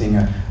line, using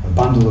a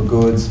bundle of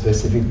goods,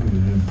 specific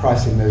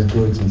pricing those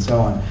goods and so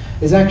on,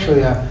 is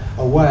actually a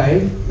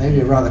way,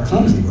 maybe a rather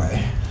clumsy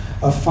way,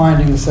 of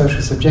finding the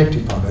social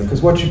subjective poverty.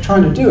 Because what you're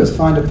trying to do is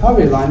find a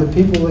poverty line that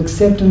people will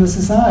accept in the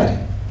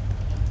society.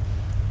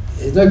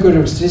 It's no good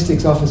a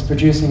statistics office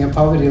producing a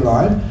poverty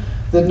line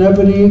that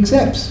nobody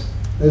accepts.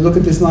 They look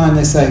at this line,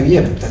 they say,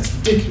 yeah, but that's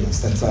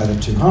ridiculous. That's either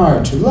too high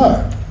or too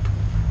low.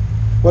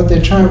 What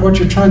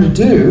you're trying to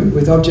do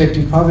with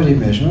objective poverty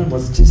measurement,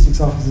 what statistics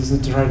offices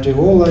are trying to do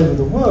all over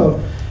the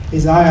world,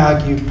 is, I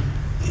argue,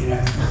 in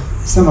a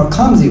somewhat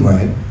clumsy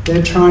way,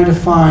 they're trying to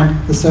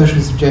find the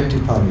social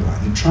subjective poverty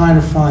line. They're trying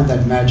to find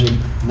that magic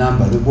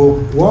number that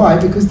will, why?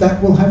 Because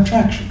that will have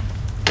traction.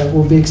 That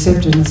will be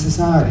accepted in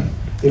society.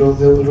 It'll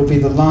be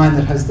the line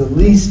that has the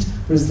least,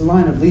 the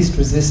line of least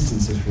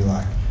resistance, if you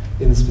like,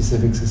 in the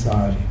specific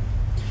society.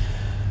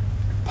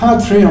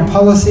 Part 3 on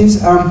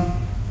policies.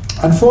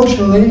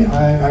 Unfortunately,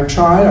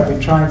 I've been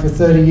trying for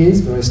 30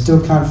 years, but I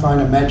still can't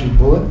find a magic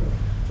bullet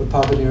for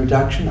poverty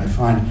reduction. I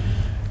find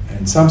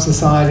in some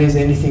societies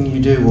anything you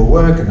do will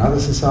work, in other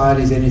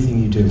societies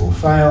anything you do will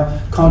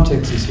fail.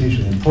 Context is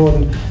hugely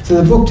important.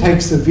 So the book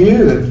takes the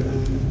view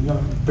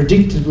that,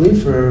 predictably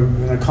for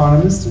an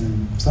economist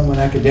and somewhat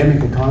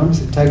academic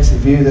economist, it takes the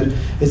view that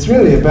it's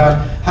really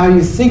about how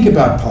you think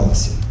about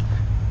policy.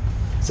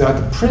 It's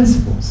about the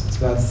principles. It's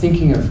about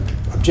thinking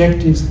of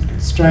objectives and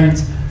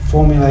constraints,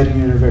 formulating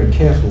it in a very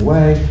careful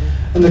way,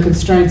 and the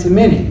constraints are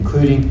many,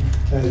 including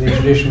the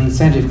traditional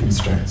incentive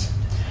constraints.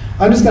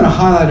 I'm just going to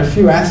highlight a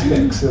few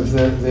aspects of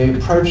the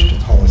approach to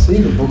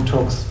policy. The book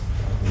talks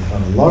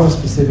about a lot of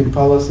specific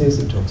policies.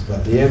 It talks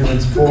about the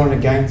evidence for and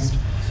against,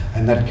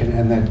 and that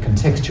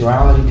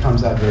contextuality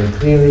comes out very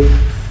clearly.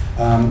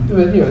 But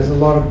there's a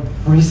lot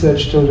of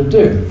research still to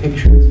do. The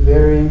picture is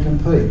very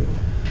incomplete.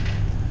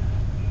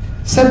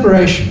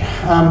 Separation.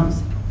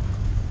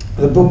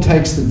 The book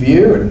takes the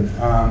view,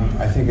 and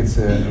I think it's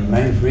a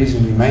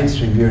reasonably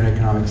mainstream view in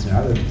economics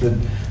now,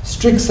 that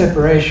strict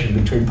separation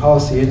between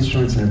policy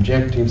instruments and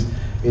objectives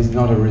is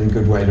not a really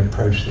good way to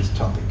approach this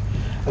topic.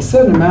 A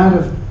certain amount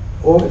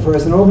of,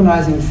 as an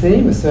organizing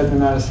theme, a certain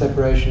amount of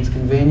separation is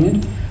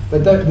convenient,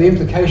 but the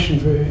implication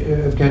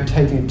of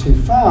taking it too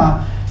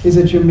far is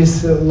that you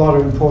miss a lot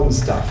of important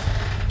stuff,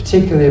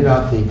 particularly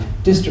about the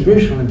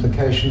distributional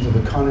implications of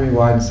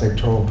economy-wide and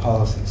sectoral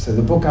policies. So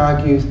the book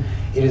argues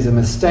it is a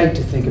mistake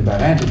to think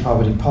about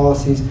anti-poverty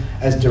policies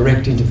as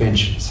direct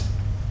interventions.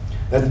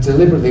 That's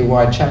deliberately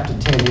why chapter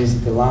 10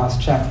 is the last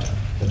chapter,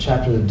 the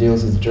chapter that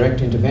deals with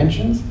direct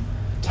interventions,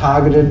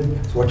 targeted,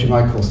 what you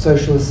might call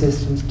social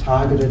assistance,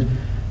 targeted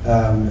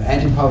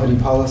anti-poverty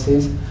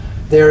policies.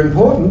 They're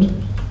important,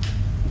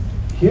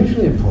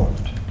 hugely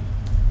important,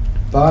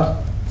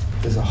 but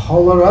there's a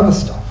whole lot of other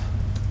stuff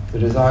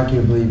that is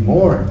arguably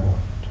more important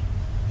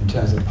in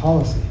terms of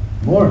policy,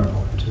 more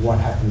important to what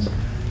happens to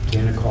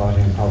inequality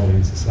and poverty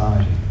in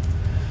society.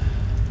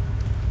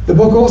 The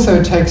book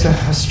also takes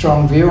a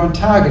strong view on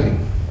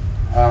targeting.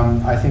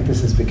 I think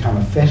this has become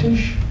a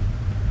fetish.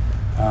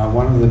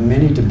 One of the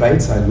many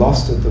debates I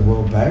lost at the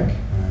World Bank,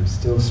 and I'm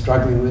still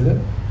struggling with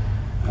it,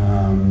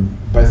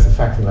 both the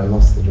fact that I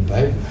lost the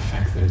debate and the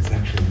fact that it's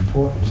actually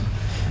important.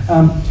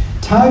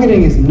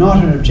 Targeting is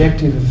not an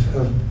objective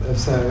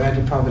of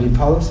anti-poverty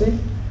policy.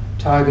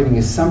 Targeting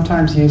is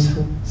sometimes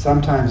useful,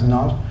 sometimes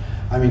not.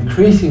 I'm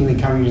increasingly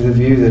coming to the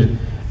view that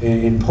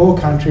in poor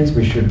countries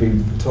we should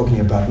be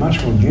talking about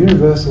much more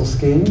universal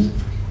schemes.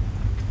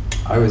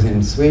 I was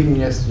in Sweden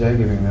yesterday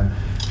giving a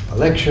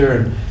lecture,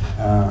 and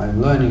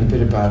I'm learning a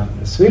bit about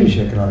Swedish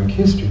economic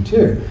history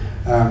too.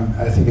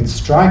 I think it's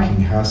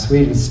striking how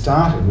Sweden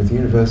started with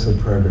universal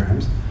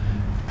programs.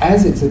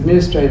 As its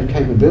administrative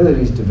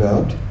capabilities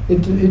developed,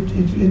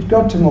 it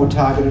got to more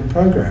targeted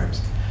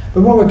programs.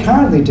 But what we're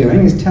currently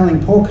doing is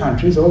telling poor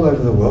countries all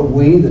over the world,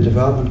 we, the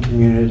development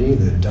community,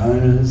 the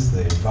donors,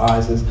 the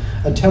advisors,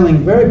 are telling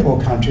very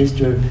poor countries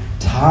to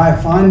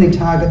finally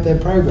target their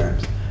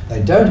programs.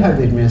 They don't have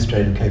the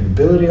administrative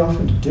capability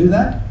often to do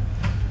that.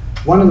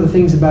 One of the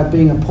things about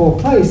being a poor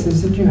place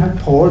is that you have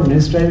poor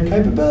administrative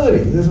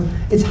capability.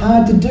 It's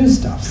hard to do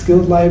stuff.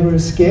 Skilled labor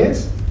is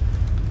scarce,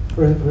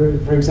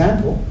 for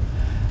example.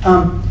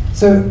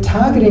 So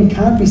targeting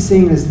can't be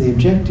seen as the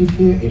objective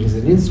here. It is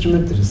an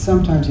instrument that is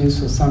sometimes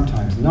useful,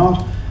 sometimes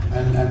not,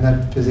 and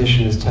that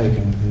position is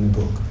taken in the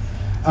book.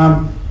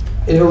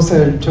 It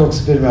also talks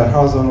a bit about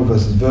horizontal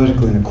versus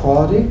vertical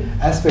inequality.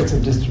 Aspects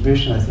of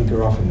distribution, I think,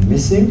 are often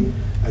missing.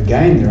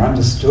 Again, they're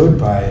understood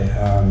by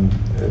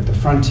the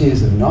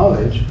frontiers of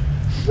knowledge,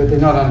 but they're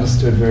not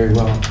understood very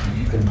well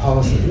in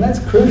policy. And that's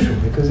crucial,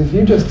 because if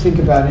you just think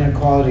about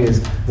inequality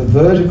as the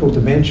vertical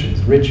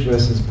dimensions, rich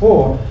versus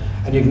poor,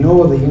 and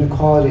ignore the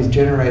inequalities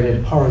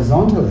generated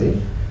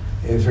horizontally,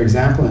 for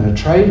example, in a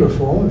trade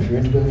reform, if you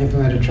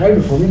implement a trade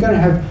reform, you're going to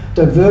have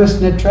diverse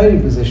net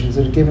trading positions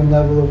at a given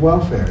level of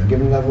welfare, a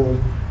given level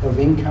of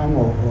income,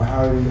 or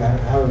however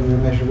you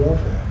measure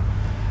welfare.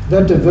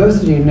 That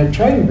diversity in net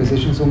trading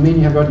positions will mean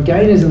you have got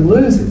gainers and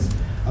losers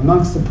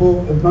amongst the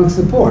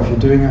poor. If you're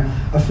doing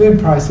a food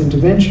price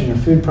intervention, a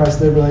food price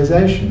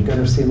liberalisation, you're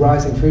going to see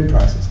rising food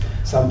prices.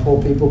 Some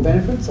poor people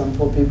benefit, some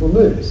poor people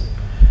lose.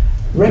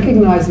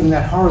 Recognising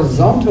that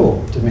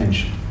horizontal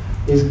dimension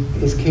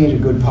is key to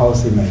good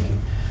policy making.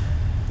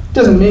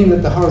 Doesn't mean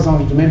that the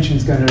horizontal dimension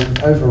is going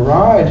to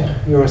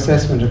override your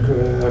assessment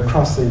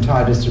across the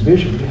entire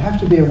distribution, but you have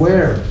to be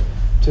aware of it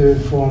to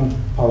inform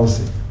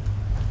policy.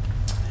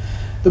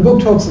 The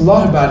book talks a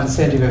lot about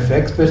incentive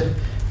effects, but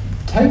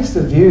takes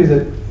the view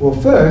that, well,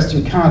 first,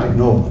 you can't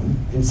ignore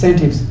them.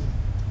 Incentives,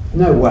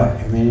 no way.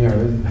 I mean, you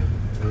know,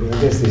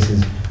 I guess this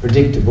is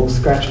predictable.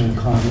 Scratching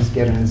economists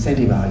get an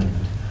incentive argument.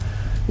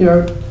 You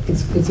know,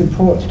 it's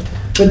important.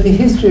 But the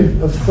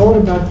history of thought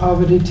about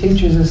poverty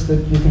teaches us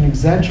that you can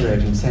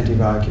exaggerate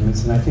incentive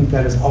arguments, and I think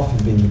that has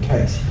often been the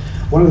case.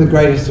 One of the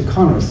greatest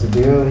economists of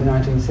the early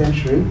 19th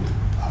century,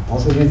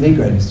 possibly the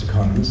greatest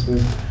economist,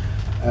 was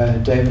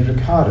David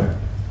Ricardo.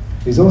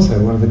 He's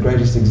also one of the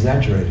greatest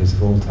exaggerators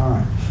of all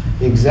time.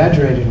 He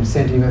exaggerated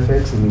incentive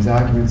effects in his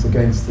arguments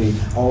against the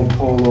old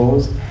poor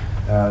laws,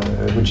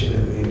 which,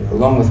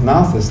 along with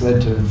Malthus,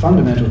 led to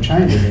fundamental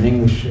changes in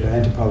English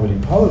anti-poverty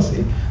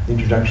policy, the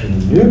introduction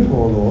of new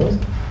poor laws,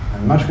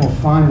 much more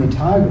finely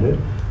targeted,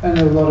 and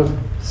a lot of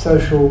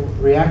social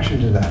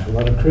reaction to that, a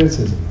lot of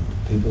criticism.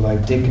 People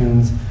like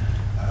Dickens,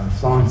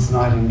 Florence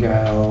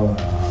Nightingale,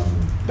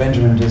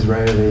 Benjamin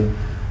Disraeli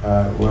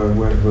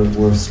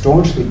were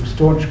staunch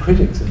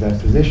critics of that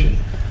position.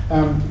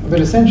 But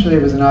essentially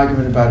it was an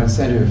argument about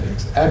incentive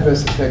effects,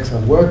 adverse effects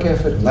on work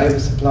effort, labour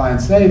supply and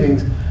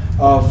savings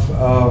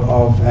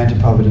of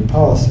anti-poverty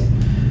policy.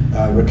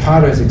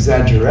 Ricardo's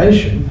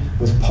exaggeration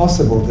was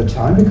possible at the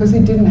time because he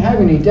didn't have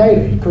any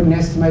data. He couldn't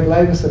estimate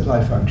labour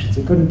supply functions.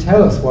 He couldn't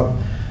tell us what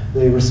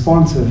the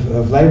response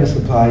of labour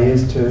supply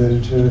is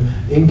to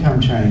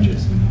income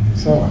changes and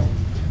so on.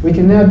 We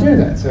can now do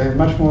that, so we have a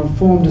much more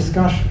informed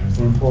discussion of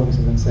the importance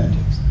of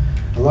incentives.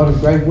 A lot of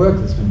great work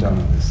that's been done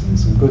on this, and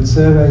some good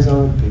surveys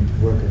on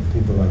it, work of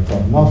people like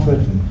Bob Moffat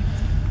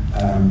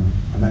and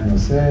Emmanuel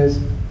Sayers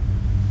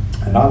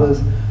and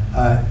others,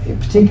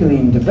 particularly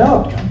in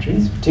developed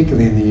countries,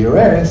 particularly in the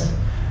US,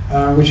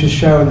 which has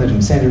shown that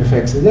incentive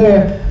effects are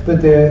there,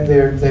 but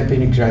they've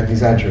been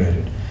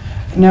exaggerated.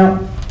 Now,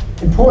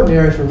 important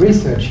area for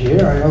research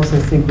here, I also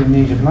think we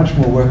need much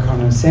more work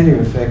on incentive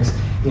effects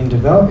in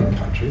developing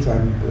countries. I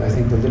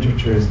think the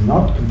literature is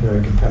not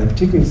very compelling,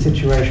 particularly in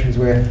situations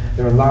where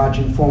there are large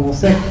informal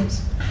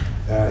sectors.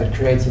 It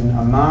creates a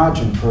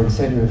margin for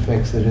incentive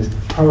effects that is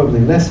probably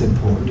less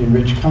important in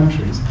rich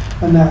countries.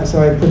 And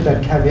so I put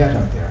that caveat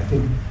out there. I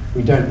think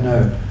we don't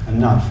know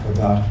enough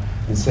about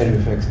incentive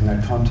effects in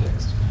that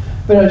context.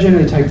 But I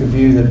generally take the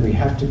view that we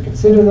have to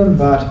consider them,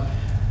 but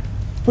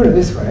put it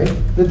this way,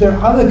 that there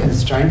are other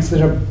constraints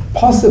that are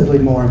possibly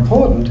more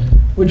important,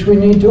 which we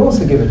need to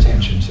also give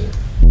attention to.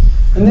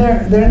 And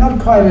they're not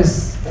quite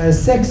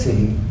as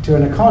sexy to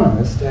an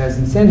economist as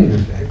incentive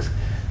effects,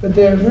 but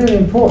they're really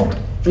important.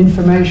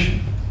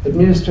 Information,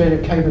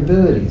 administrative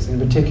capabilities in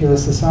particular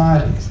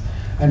societies,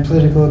 and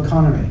political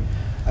economy.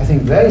 I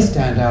think they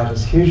stand out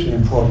as hugely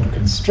important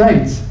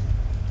constraints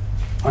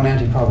on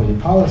anti-poverty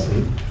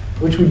policy,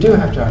 which we do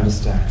have to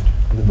understand.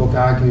 And the book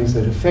argues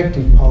that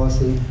effective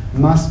policy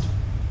must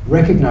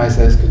recognize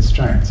those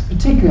constraints,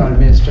 particularly on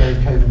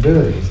administrative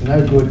capabilities.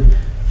 No good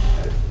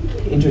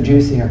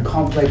introducing a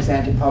complex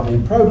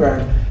anti-poverty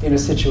program in a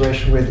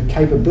situation where the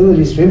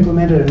capabilities to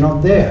implement it are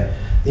not there.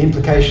 The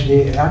implication,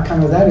 the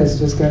outcome of that is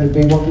just going to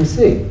be what we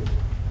see.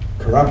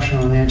 Corruption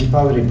on the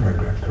anti-poverty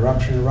program.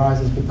 Corruption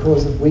arises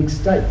because of weak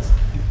states.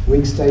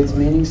 Weak states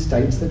meaning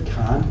states that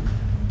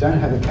don't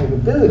have the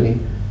capability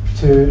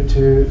to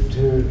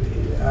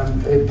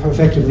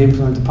effectively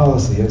implement the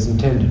policy as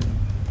intended.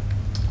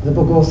 The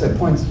book also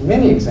points to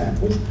many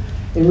examples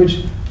in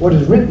which what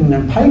is written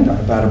in paper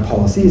about a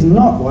policy is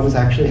not what is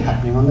actually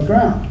happening on the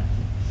ground.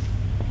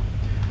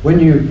 When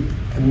you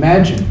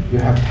imagine you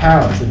have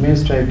powers,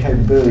 administrative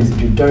capabilities that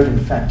you don't in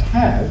fact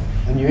have,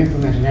 and you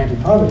implement an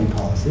anti-poverty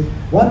policy,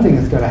 one thing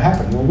that's going to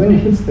happen, well, when it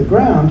hits the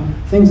ground,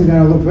 things are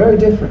going to look very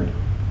different.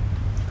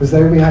 Because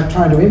they will be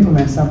trying to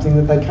implement something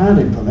that they can't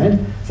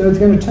implement, so it's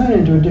going to turn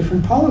into a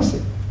different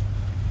policy.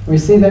 We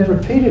see that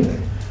repeatedly.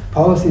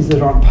 Policies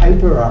that are on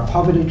paper are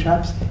poverty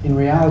traps, in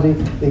reality,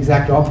 the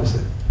exact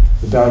opposite.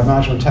 The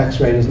marginal tax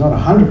rate is not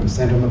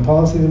 100% on the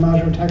policy, the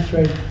marginal tax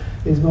rate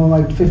is more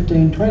like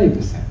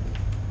 15–20%.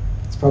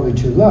 It's probably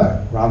too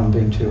low rather than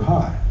being too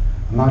high.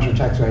 A marginal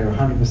tax rate of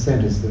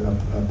 100% is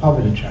a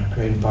poverty trap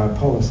created by a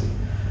policy.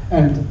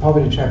 And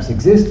poverty traps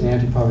exist in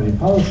anti-poverty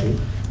policy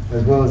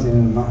as well as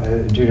in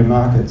due to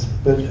markets,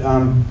 but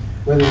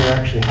whether they're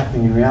actually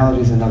happening in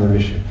reality is another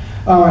issue.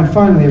 Oh, and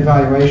finally,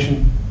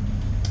 evaluation.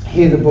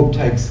 Here the book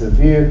takes the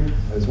view,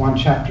 there's one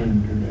chapter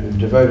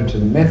devoted to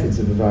the methods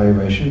of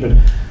evaluation, but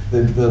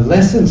the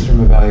lessons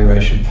from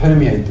evaluation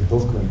permeate the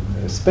book,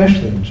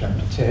 especially in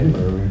chapter 10,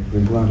 where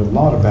we've learned a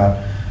lot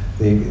about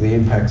the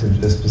impacts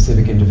of the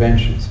specific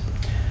interventions.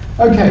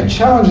 Okay,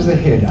 challenges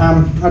ahead.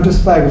 I'll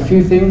just flag a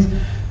few things.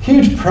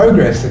 Huge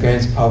progress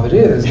against poverty,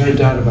 there's no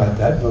doubt about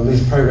that, well, at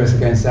least progress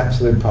against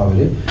absolute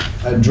poverty.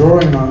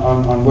 Drawing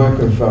on work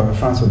of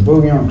François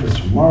Bourguignon and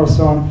Christian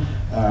Morrison,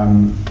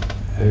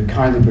 who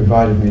kindly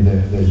provided me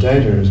their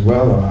data as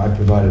well, or I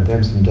provided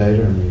them some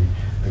data, and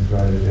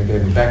they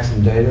gave me back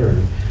some data,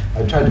 and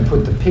I tried to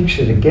put the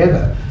picture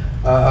together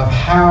of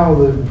how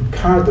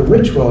the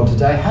rich world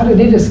today, how did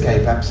it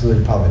escape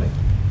absolute poverty?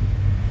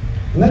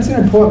 And that's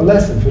an important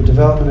lesson for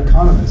development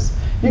economists.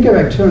 You go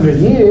back 200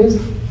 years,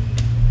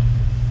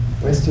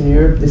 Western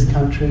Europe, this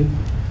country,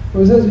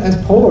 was as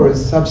poor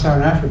as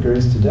sub-Saharan Africa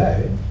is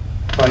today,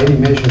 by any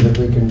measure that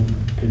we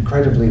can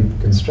credibly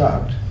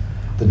construct.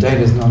 The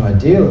data is not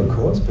ideal, of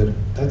course, but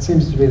that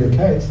seems to be the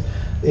case.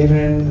 Even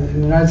in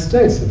the United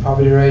States, the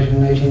poverty rate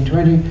in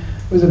 1820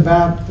 was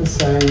about the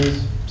same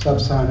as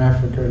sub-Saharan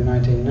Africa in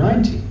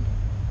 1990,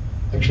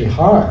 actually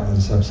higher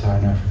than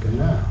sub-Saharan Africa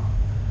now.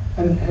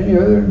 And you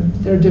know,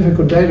 there are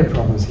difficult data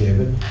problems here,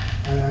 but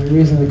I'm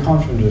reasonably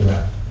confident of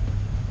that.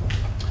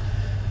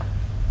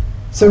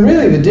 So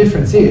really the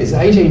difference is,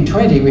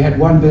 1820 we had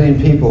 1 billion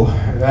people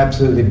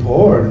absolutely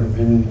poor,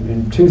 and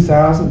in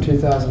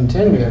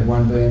 2010 we had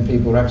 1 billion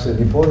people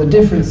absolutely poor. The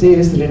difference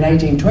is that in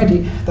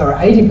 1820 they were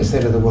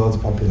 80% of the world's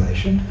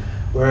population,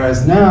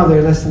 whereas now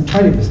they're less than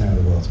 20%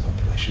 of the world's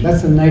population.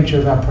 That's the nature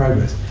of our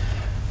progress.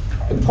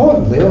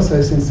 Importantly,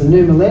 also since the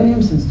new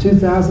millennium, since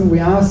 2000, we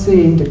are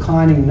seeing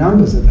declining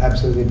numbers of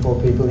absolutely poor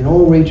people in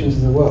all regions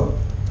of the world.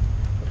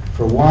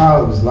 For a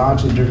while it was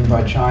largely driven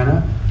by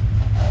China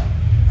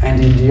and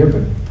India,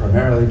 but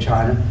primarily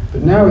China.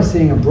 But now we're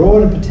seeing a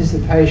broader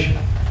participation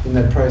in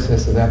that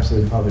process of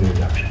absolute poverty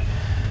reduction.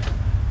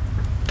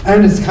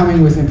 And it's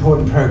coming with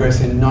important progress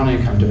in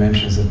non-income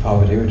dimensions of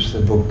poverty, which the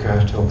book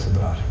talks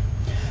about.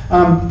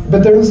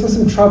 But there are also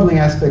some troubling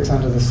aspects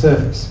under the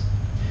surface.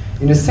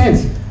 In a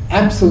sense,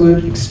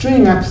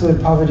 extreme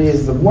absolute poverty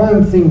is the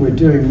one thing we're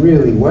doing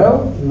really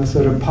well in the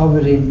sort of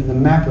poverty, in the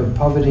map of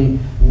poverty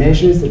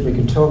measures that we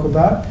can talk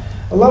about.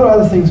 A lot of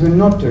other things we're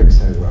not doing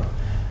so well.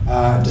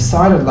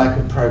 Decided lack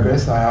of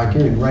progress, I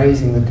argue, in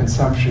raising the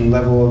consumption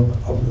level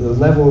of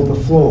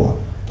the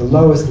floor, the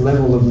lowest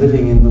level of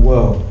living in the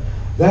world.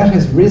 That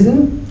has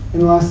risen in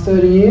the last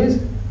 30 years,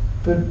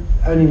 but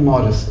only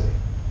modestly.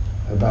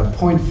 About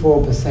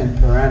 0.4%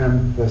 per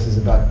annum versus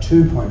about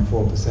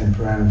 2.4%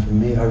 per annum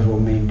for overall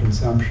mean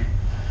consumption.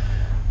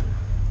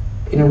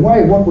 In a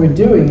way, what we're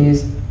doing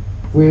is,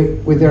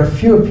 there are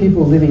fewer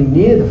people living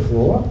near the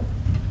floor,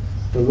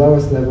 the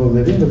lowest level of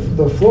living.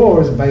 The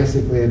floor is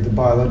basically at the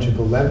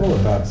biological level,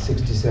 about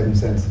 67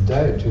 cents a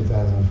day at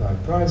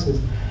 2005 prices.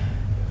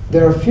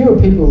 There are fewer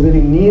people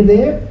living near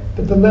there,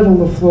 but the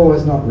level of the floor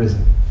has not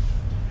risen.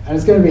 And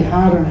it's going to be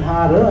harder and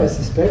harder, I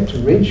suspect, to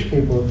reach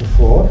people at the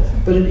floor,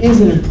 but it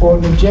is an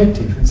important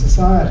objective in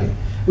society.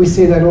 We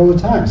see that all the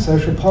time.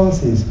 Social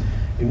policies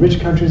in rich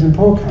countries and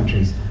poor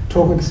countries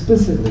talk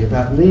explicitly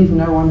about leave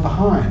no one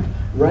behind,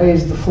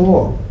 raise the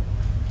floor.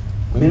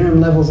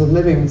 Minimum levels of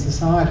living in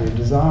society are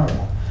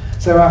desirable.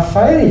 So our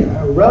failure,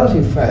 our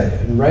relative failure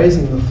in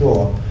raising the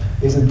floor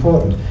is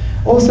important.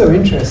 Also,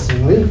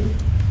 interestingly,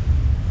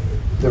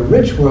 the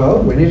rich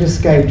world, when it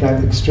escaped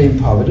extreme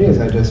poverty, as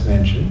I just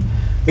mentioned,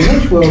 the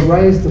rich world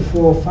raised the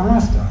floor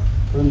faster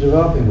than the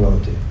developing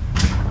world did.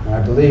 And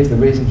I believe the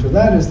reason for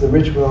that is the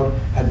rich world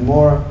had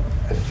more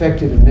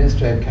effective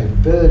administrative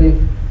capability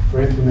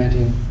for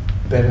implementing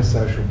better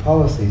social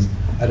policies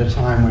at a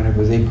time when it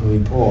was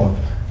equally poor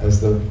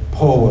as the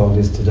poor world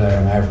is today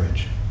on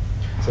average.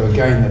 So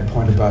again, that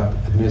point about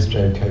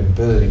administrative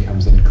capability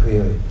comes in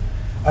clearly.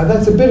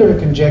 That's a bit of a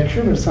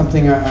conjecture, but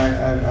something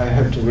I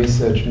hope to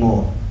research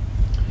more.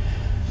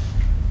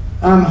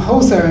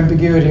 Also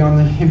ambiguity on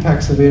the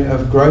impacts of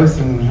growth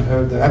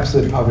and the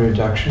absolute poverty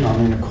reduction on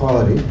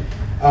inequality.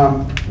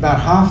 About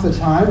half the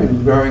time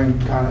in growing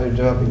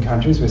developing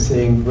countries we're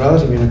seeing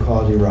relative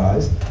inequality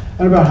rise,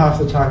 and about half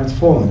the time it's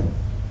falling.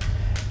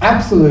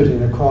 Absolute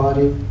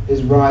inequality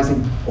is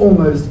rising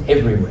almost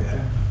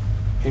everywhere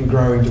in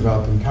growing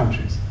developing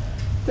countries.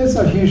 That's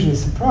not hugely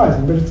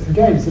surprising, but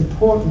it's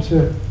important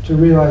to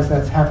realize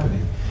that's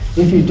happening.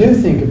 If you do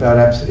think about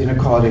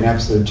inequality in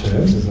absolute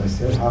terms, as I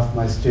said, half of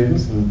my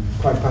students and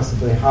quite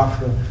possibly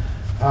half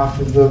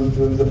of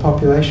the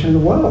population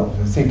of the world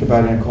think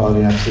about inequality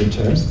in absolute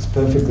terms, it's a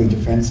perfectly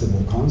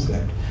defensible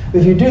concept.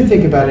 But if you do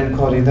think about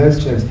inequality in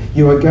those terms,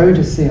 you are going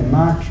to see a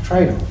marked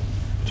trade-off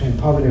between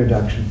poverty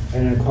reduction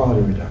and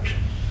inequality reduction.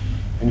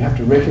 And you have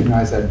to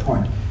recognize that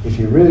point. If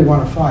you really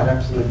want to fight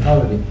absolute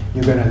poverty,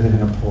 you're going to live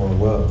in a poorer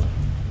world.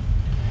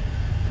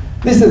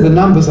 These are the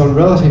numbers on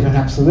relative and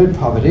absolute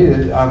poverty.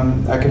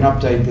 I can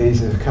update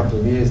these in a couple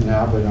of years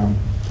now, but I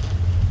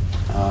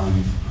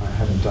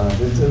haven't done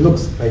it. It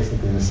looks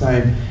basically the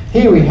same.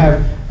 Here we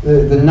have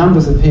the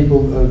numbers of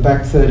people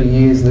back 30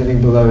 years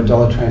living below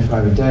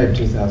 $1.25 a day of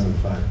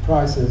 2005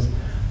 prices,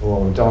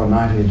 or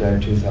 $1.90 a day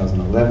of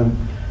 2011.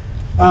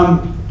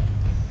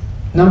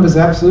 Numbers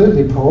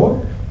absolutely poor,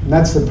 and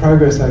that's the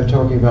progress I was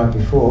talking about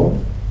before,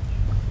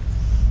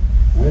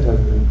 right,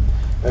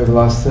 over the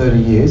last 30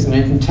 years. And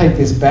you can take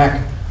this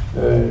back to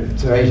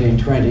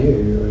 1820,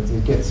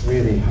 it gets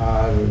really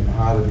harder and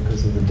harder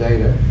because of the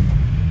data.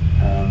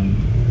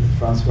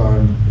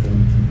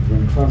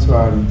 When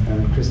François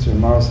and Christian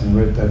Morrison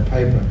read that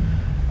paper,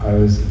 I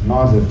was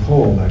mildly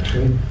appalled,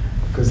 actually,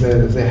 because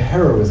of their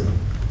heroism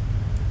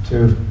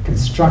to have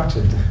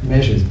constructed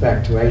measures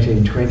back to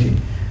 1820.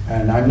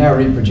 And I'm now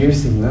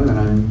reproducing them, and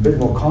I'm a bit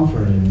more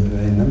confident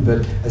in them,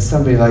 but as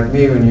somebody like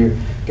me, when you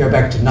go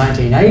back to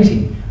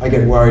 1980, I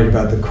get worried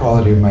about the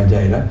quality of my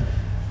data.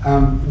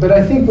 But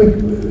I think we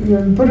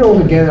put it all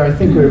together, I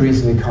think we're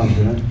reasonably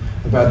confident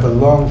about the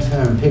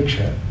long-term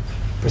picture.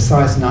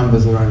 Precise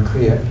numbers are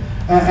unclear.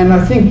 And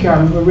I think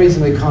we're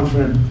reasonably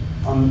confident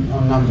on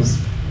numbers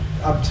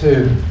up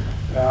to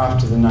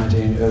after the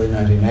early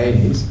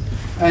 1980s.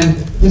 And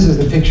this is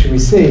the picture we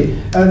see.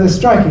 The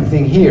striking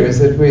thing here is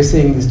that we're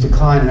seeing this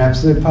decline in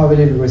absolute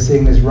poverty, but we're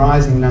seeing this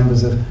rising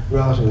numbers of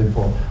relatively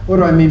poor. What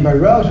do I mean by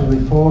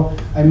relatively poor?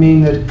 I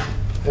mean that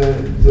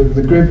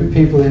the group of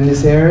people in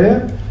this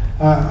area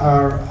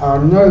are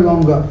no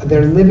longer,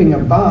 they're living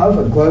above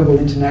a global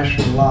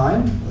international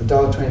line,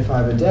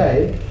 $1.25 a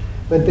day,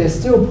 but they're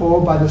still poor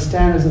by the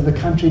standards of the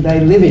country they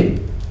live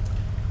in.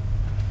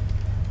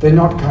 They're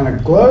not kind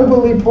of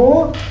globally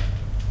poor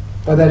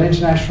by that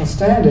international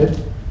standard,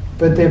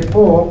 but they're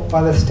poor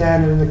by the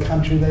standard of the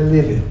country they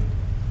live in.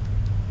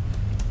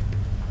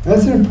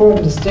 That's an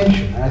important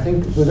distinction, and I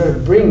think we've got to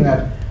bring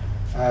that,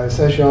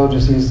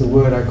 sociologists use the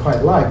word I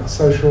quite like,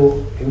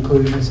 social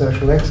inclusion,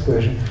 social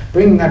exclusion,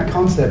 bringing that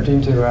concept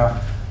into our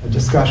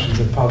discussions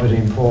of poverty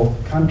in poor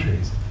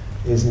countries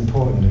is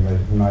important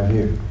in my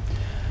view.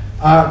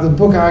 The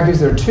book argues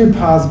there are two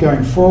paths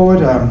going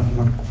forward, a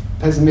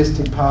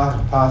pessimistic path,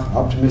 an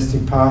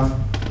optimistic path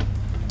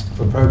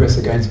for progress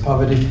against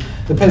poverty.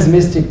 The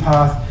pessimistic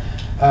path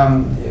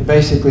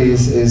basically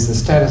is the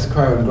status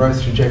quo and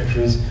growth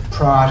trajectories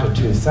prior to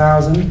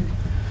 2000,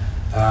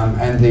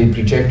 and the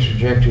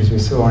trajectories we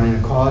saw on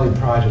inequality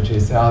prior to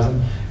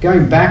 2000.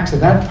 Going back to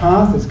that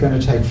path, it's going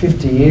to take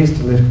 50 years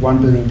to lift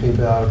 1 billion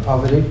people out of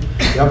poverty.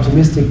 The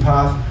optimistic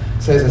path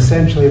says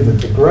essentially that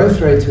the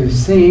growth rates we've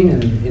seen in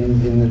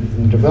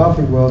the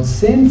developing world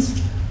since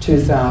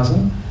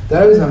 2000,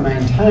 those are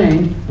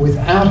maintained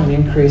without an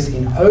increase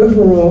in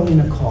overall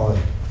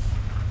inequality.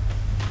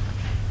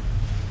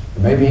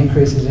 There may be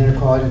increases in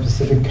inequality in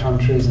specific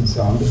countries and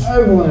so on, but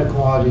overall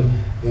inequality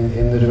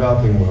in the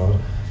developing world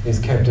is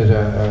kept at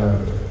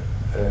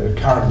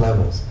current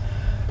levels.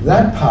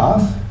 That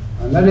path,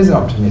 and that is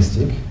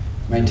optimistic,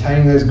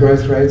 maintaining those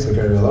growth rates, there are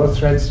going to be a lot of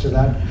threats to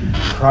that,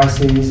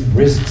 crises,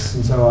 risks,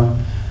 and so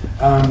on.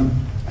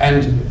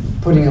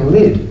 And putting a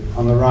lid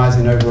on the rise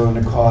in overall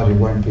inequality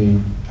won't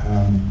be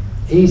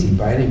easy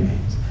by any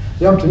means.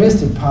 The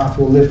optimistic path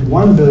will lift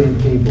 1 billion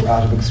people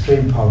out of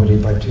extreme poverty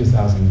by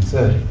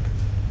 2030.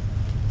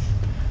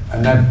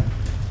 And that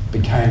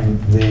became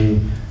the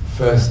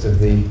first of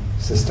the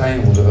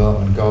Sustainable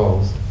Development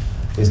Goals,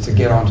 is to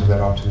get onto that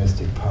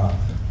optimistic path.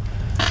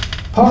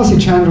 Policy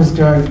challenges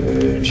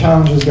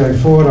going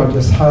forward, I'll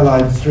just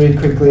highlight three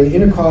quickly.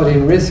 Inequality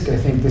and risk, I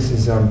think this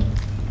is not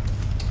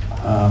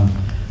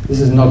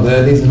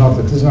there. This is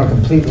not a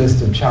complete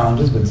list of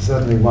challenges, but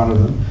certainly one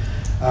of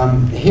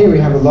them. Here we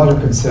have a lot of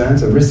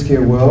concerns, a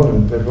riskier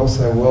world, but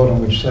also a world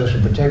in which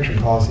social protection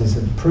policies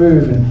have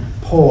proven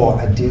poor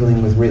at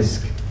dealing with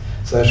risk.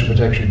 Social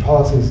protection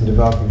policies in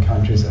developing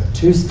countries are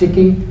too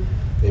sticky,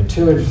 they're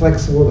too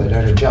inflexible, they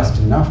don't adjust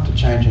enough to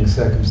changing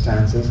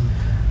circumstances.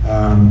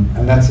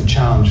 And that's a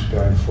challenge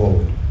going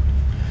forward.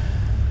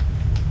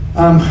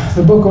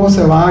 The book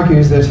also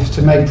argues that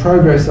to make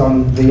progress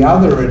on the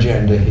other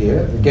agenda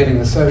here, getting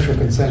the social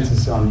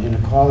consensus on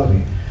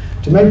inequality,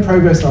 to make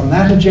progress on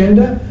that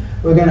agenda,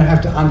 we're going to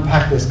have to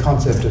unpack this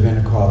concept of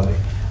inequality.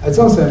 It's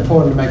also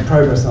important to make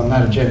progress on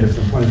that agenda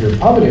from the point of view of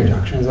poverty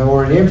reduction, as I've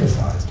already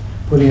emphasized.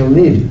 Putting a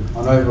lid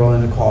on overall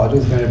inequality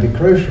is going to be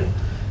crucial.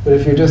 But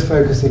if you're just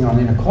focusing on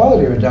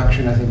inequality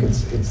reduction, I think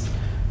it's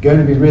going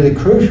to be really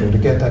crucial to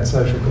get that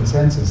social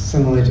consensus,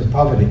 similarly to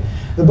poverty.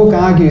 The book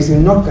argues you're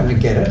not going to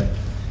get it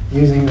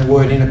using the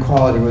word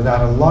inequality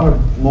without a lot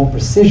of more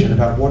precision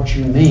about what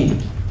you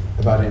mean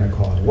about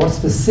inequality, what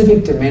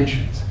specific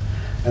dimensions.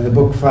 And the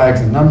book flags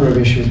a number of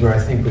issues where I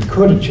think we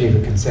could achieve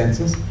a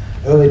consensus.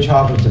 Early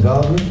childhood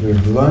development,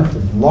 we've learned a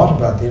lot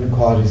about the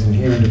inequalities in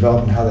human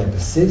development, how they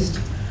persist,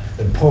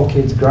 that poor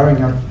kids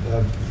growing up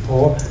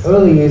poor,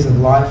 early years of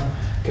life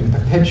can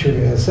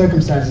perpetuate,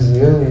 circumstances in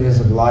the early years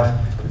of life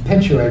can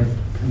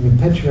be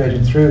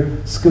perpetuated through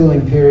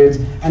schooling periods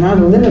and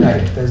aren't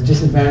eliminated. Those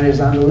disadvantages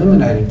aren't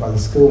eliminated by the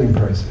schooling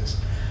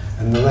process.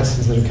 And the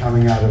lessons that are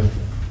coming out of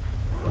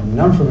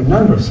from a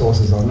number of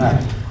sources on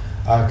that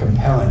are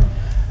compelling.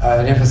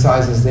 It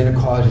emphasizes the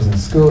inequalities in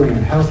schooling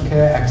and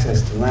healthcare,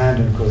 access to land,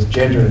 and of course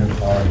gender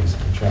inequalities,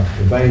 which which are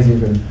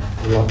pervasive, and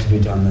a lot to be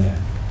done there.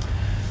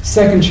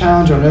 Second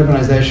challenge on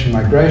urbanisation and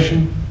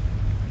migration.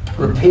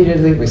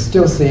 Repeatedly, we're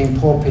still seeing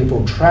poor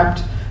people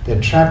trapped.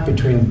 They're trapped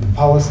between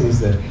policies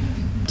that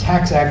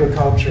tax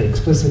agriculture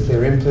explicitly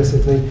or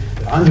implicitly,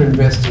 that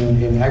underinvest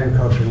in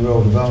agriculture and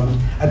rural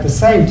development. At the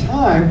same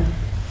time,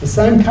 the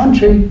same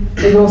country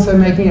is also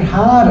making it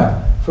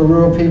harder for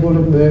rural people to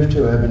move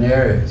to urban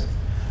areas,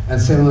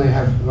 and similarly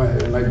have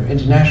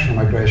international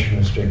migration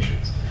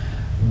restrictions.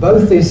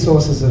 Both these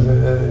sources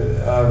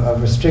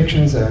of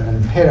restrictions are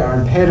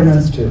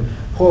impediments to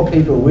poor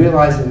people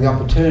realizing the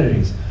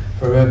opportunities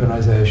for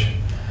urbanization.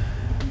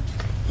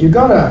 You've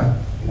got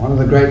one of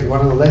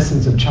the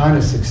lessons of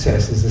China's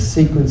success is the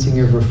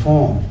sequencing of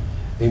reform,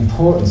 the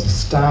importance of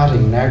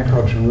starting in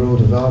agriculture and rural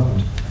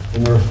development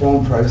in the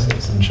reform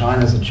process, and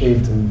China's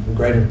achieved the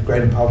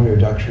greater poverty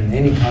reduction in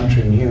any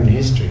country in human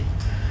history.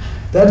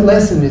 That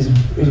lesson is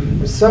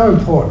so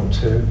important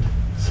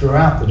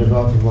throughout the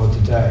developing world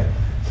today,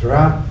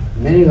 throughout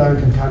many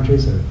low-income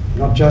countries,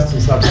 not just in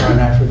sub-Saharan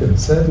Africa, but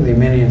certainly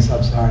many in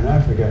sub-Saharan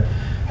Africa,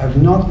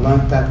 have not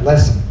learnt that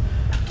lesson.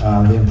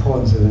 The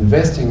importance of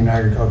investing in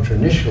agriculture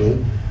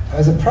initially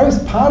as a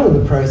part of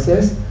the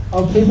process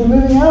of people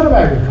moving out of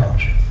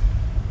agriculture.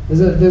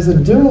 There's a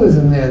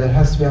dualism there that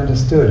has to be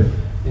understood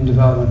in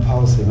development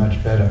policy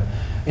much better.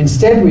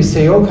 Instead, we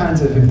see all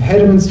kinds of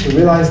impediments to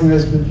realizing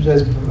those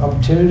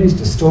opportunities: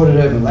 distorted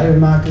urban labor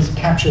markets,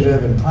 captured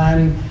urban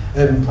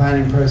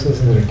planning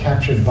processes that are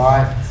captured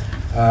by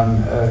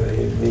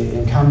the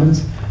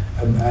incumbents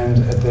and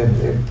at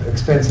the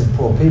expense of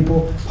poor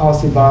people,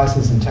 policy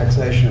biases in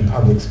taxation and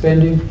public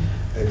spending,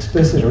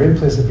 explicit or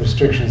implicit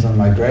restrictions on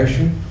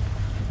migration.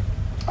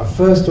 A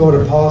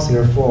first-order policy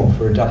reform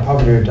for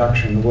poverty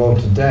reduction in the world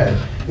today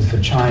is for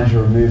China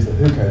to remove the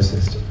hukou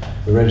system,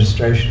 the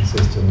registration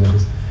system that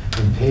is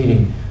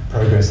impeding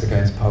progress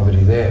against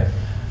poverty there.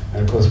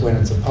 And of course, when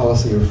it's a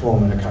policy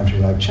reform in a country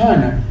like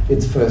China,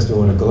 it's first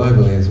order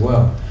globally as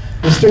well.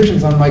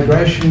 Restrictions on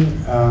migration,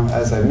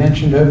 as I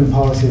mentioned, urban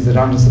policies that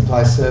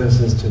undersupply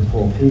services to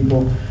poor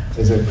people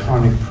is a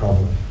chronic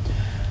problem.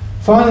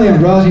 Finally,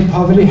 on relative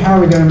poverty, how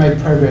are we going to make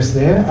progress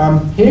there?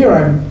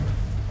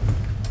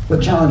 The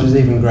challenge is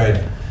even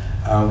greater.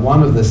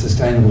 One of the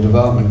Sustainable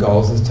Development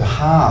Goals is to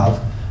halve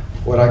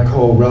what I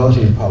call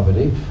relative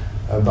poverty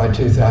by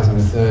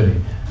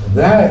 2030.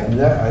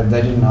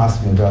 They didn't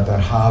ask me about that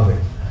halving.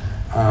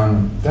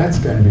 That's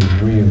going to be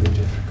really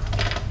difficult.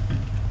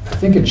 I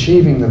think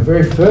achieving the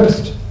very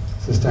first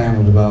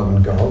Sustainable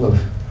Development Goal of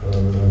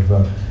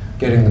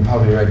getting the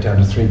poverty rate down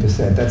to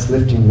 3%, that's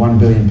lifting 1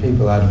 billion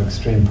people out of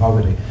extreme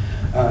poverty.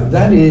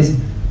 That is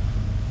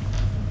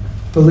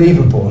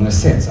believable in a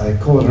sense. I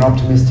call it an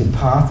optimistic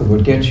path that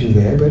would get you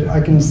there, but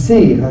I can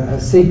see a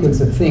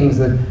sequence of things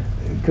that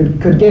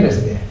could get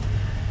us there.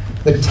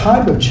 The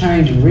type of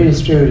change in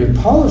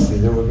redistributive policy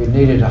that would be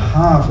needed to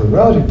halve the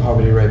relative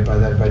poverty rate by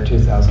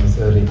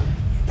 2030,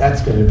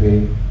 that's going to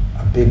be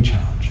a big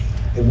challenge.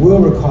 It will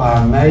require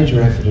a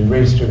major effort in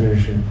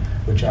redistribution,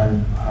 which I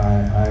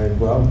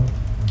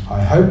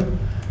hope,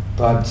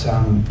 but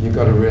you've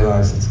got to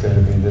realize there's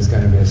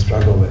going to be a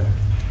struggle there.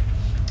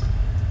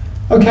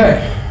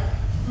 Okay,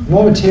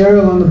 more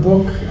material on the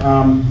book.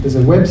 There's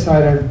a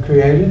website I've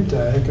created,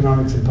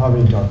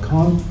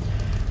 economicsandpoverty.com,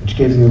 which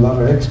gives you a lot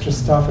of extra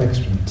stuff,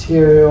 extra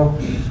material,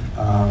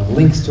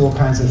 links to all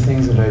kinds of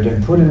things that I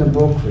don't put in the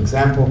book. For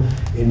example,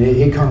 in the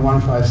Econ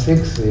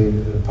 156,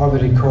 the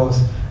poverty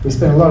course, we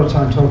spend a lot of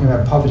time talking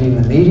about poverty in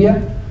the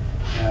media.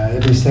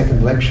 Every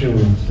second lecture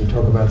we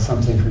talk about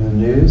something from the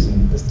news,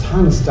 and there's a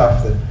ton of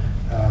stuff that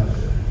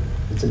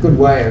it's a good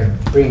way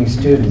of bringing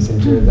students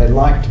into it. They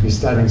like to be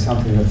studying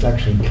something that's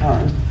actually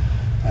current,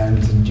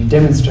 and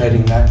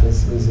demonstrating that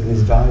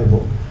is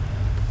valuable.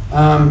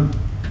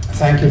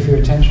 Thank you for your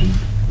attention.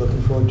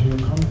 Looking forward to your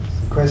comments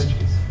and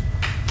questions.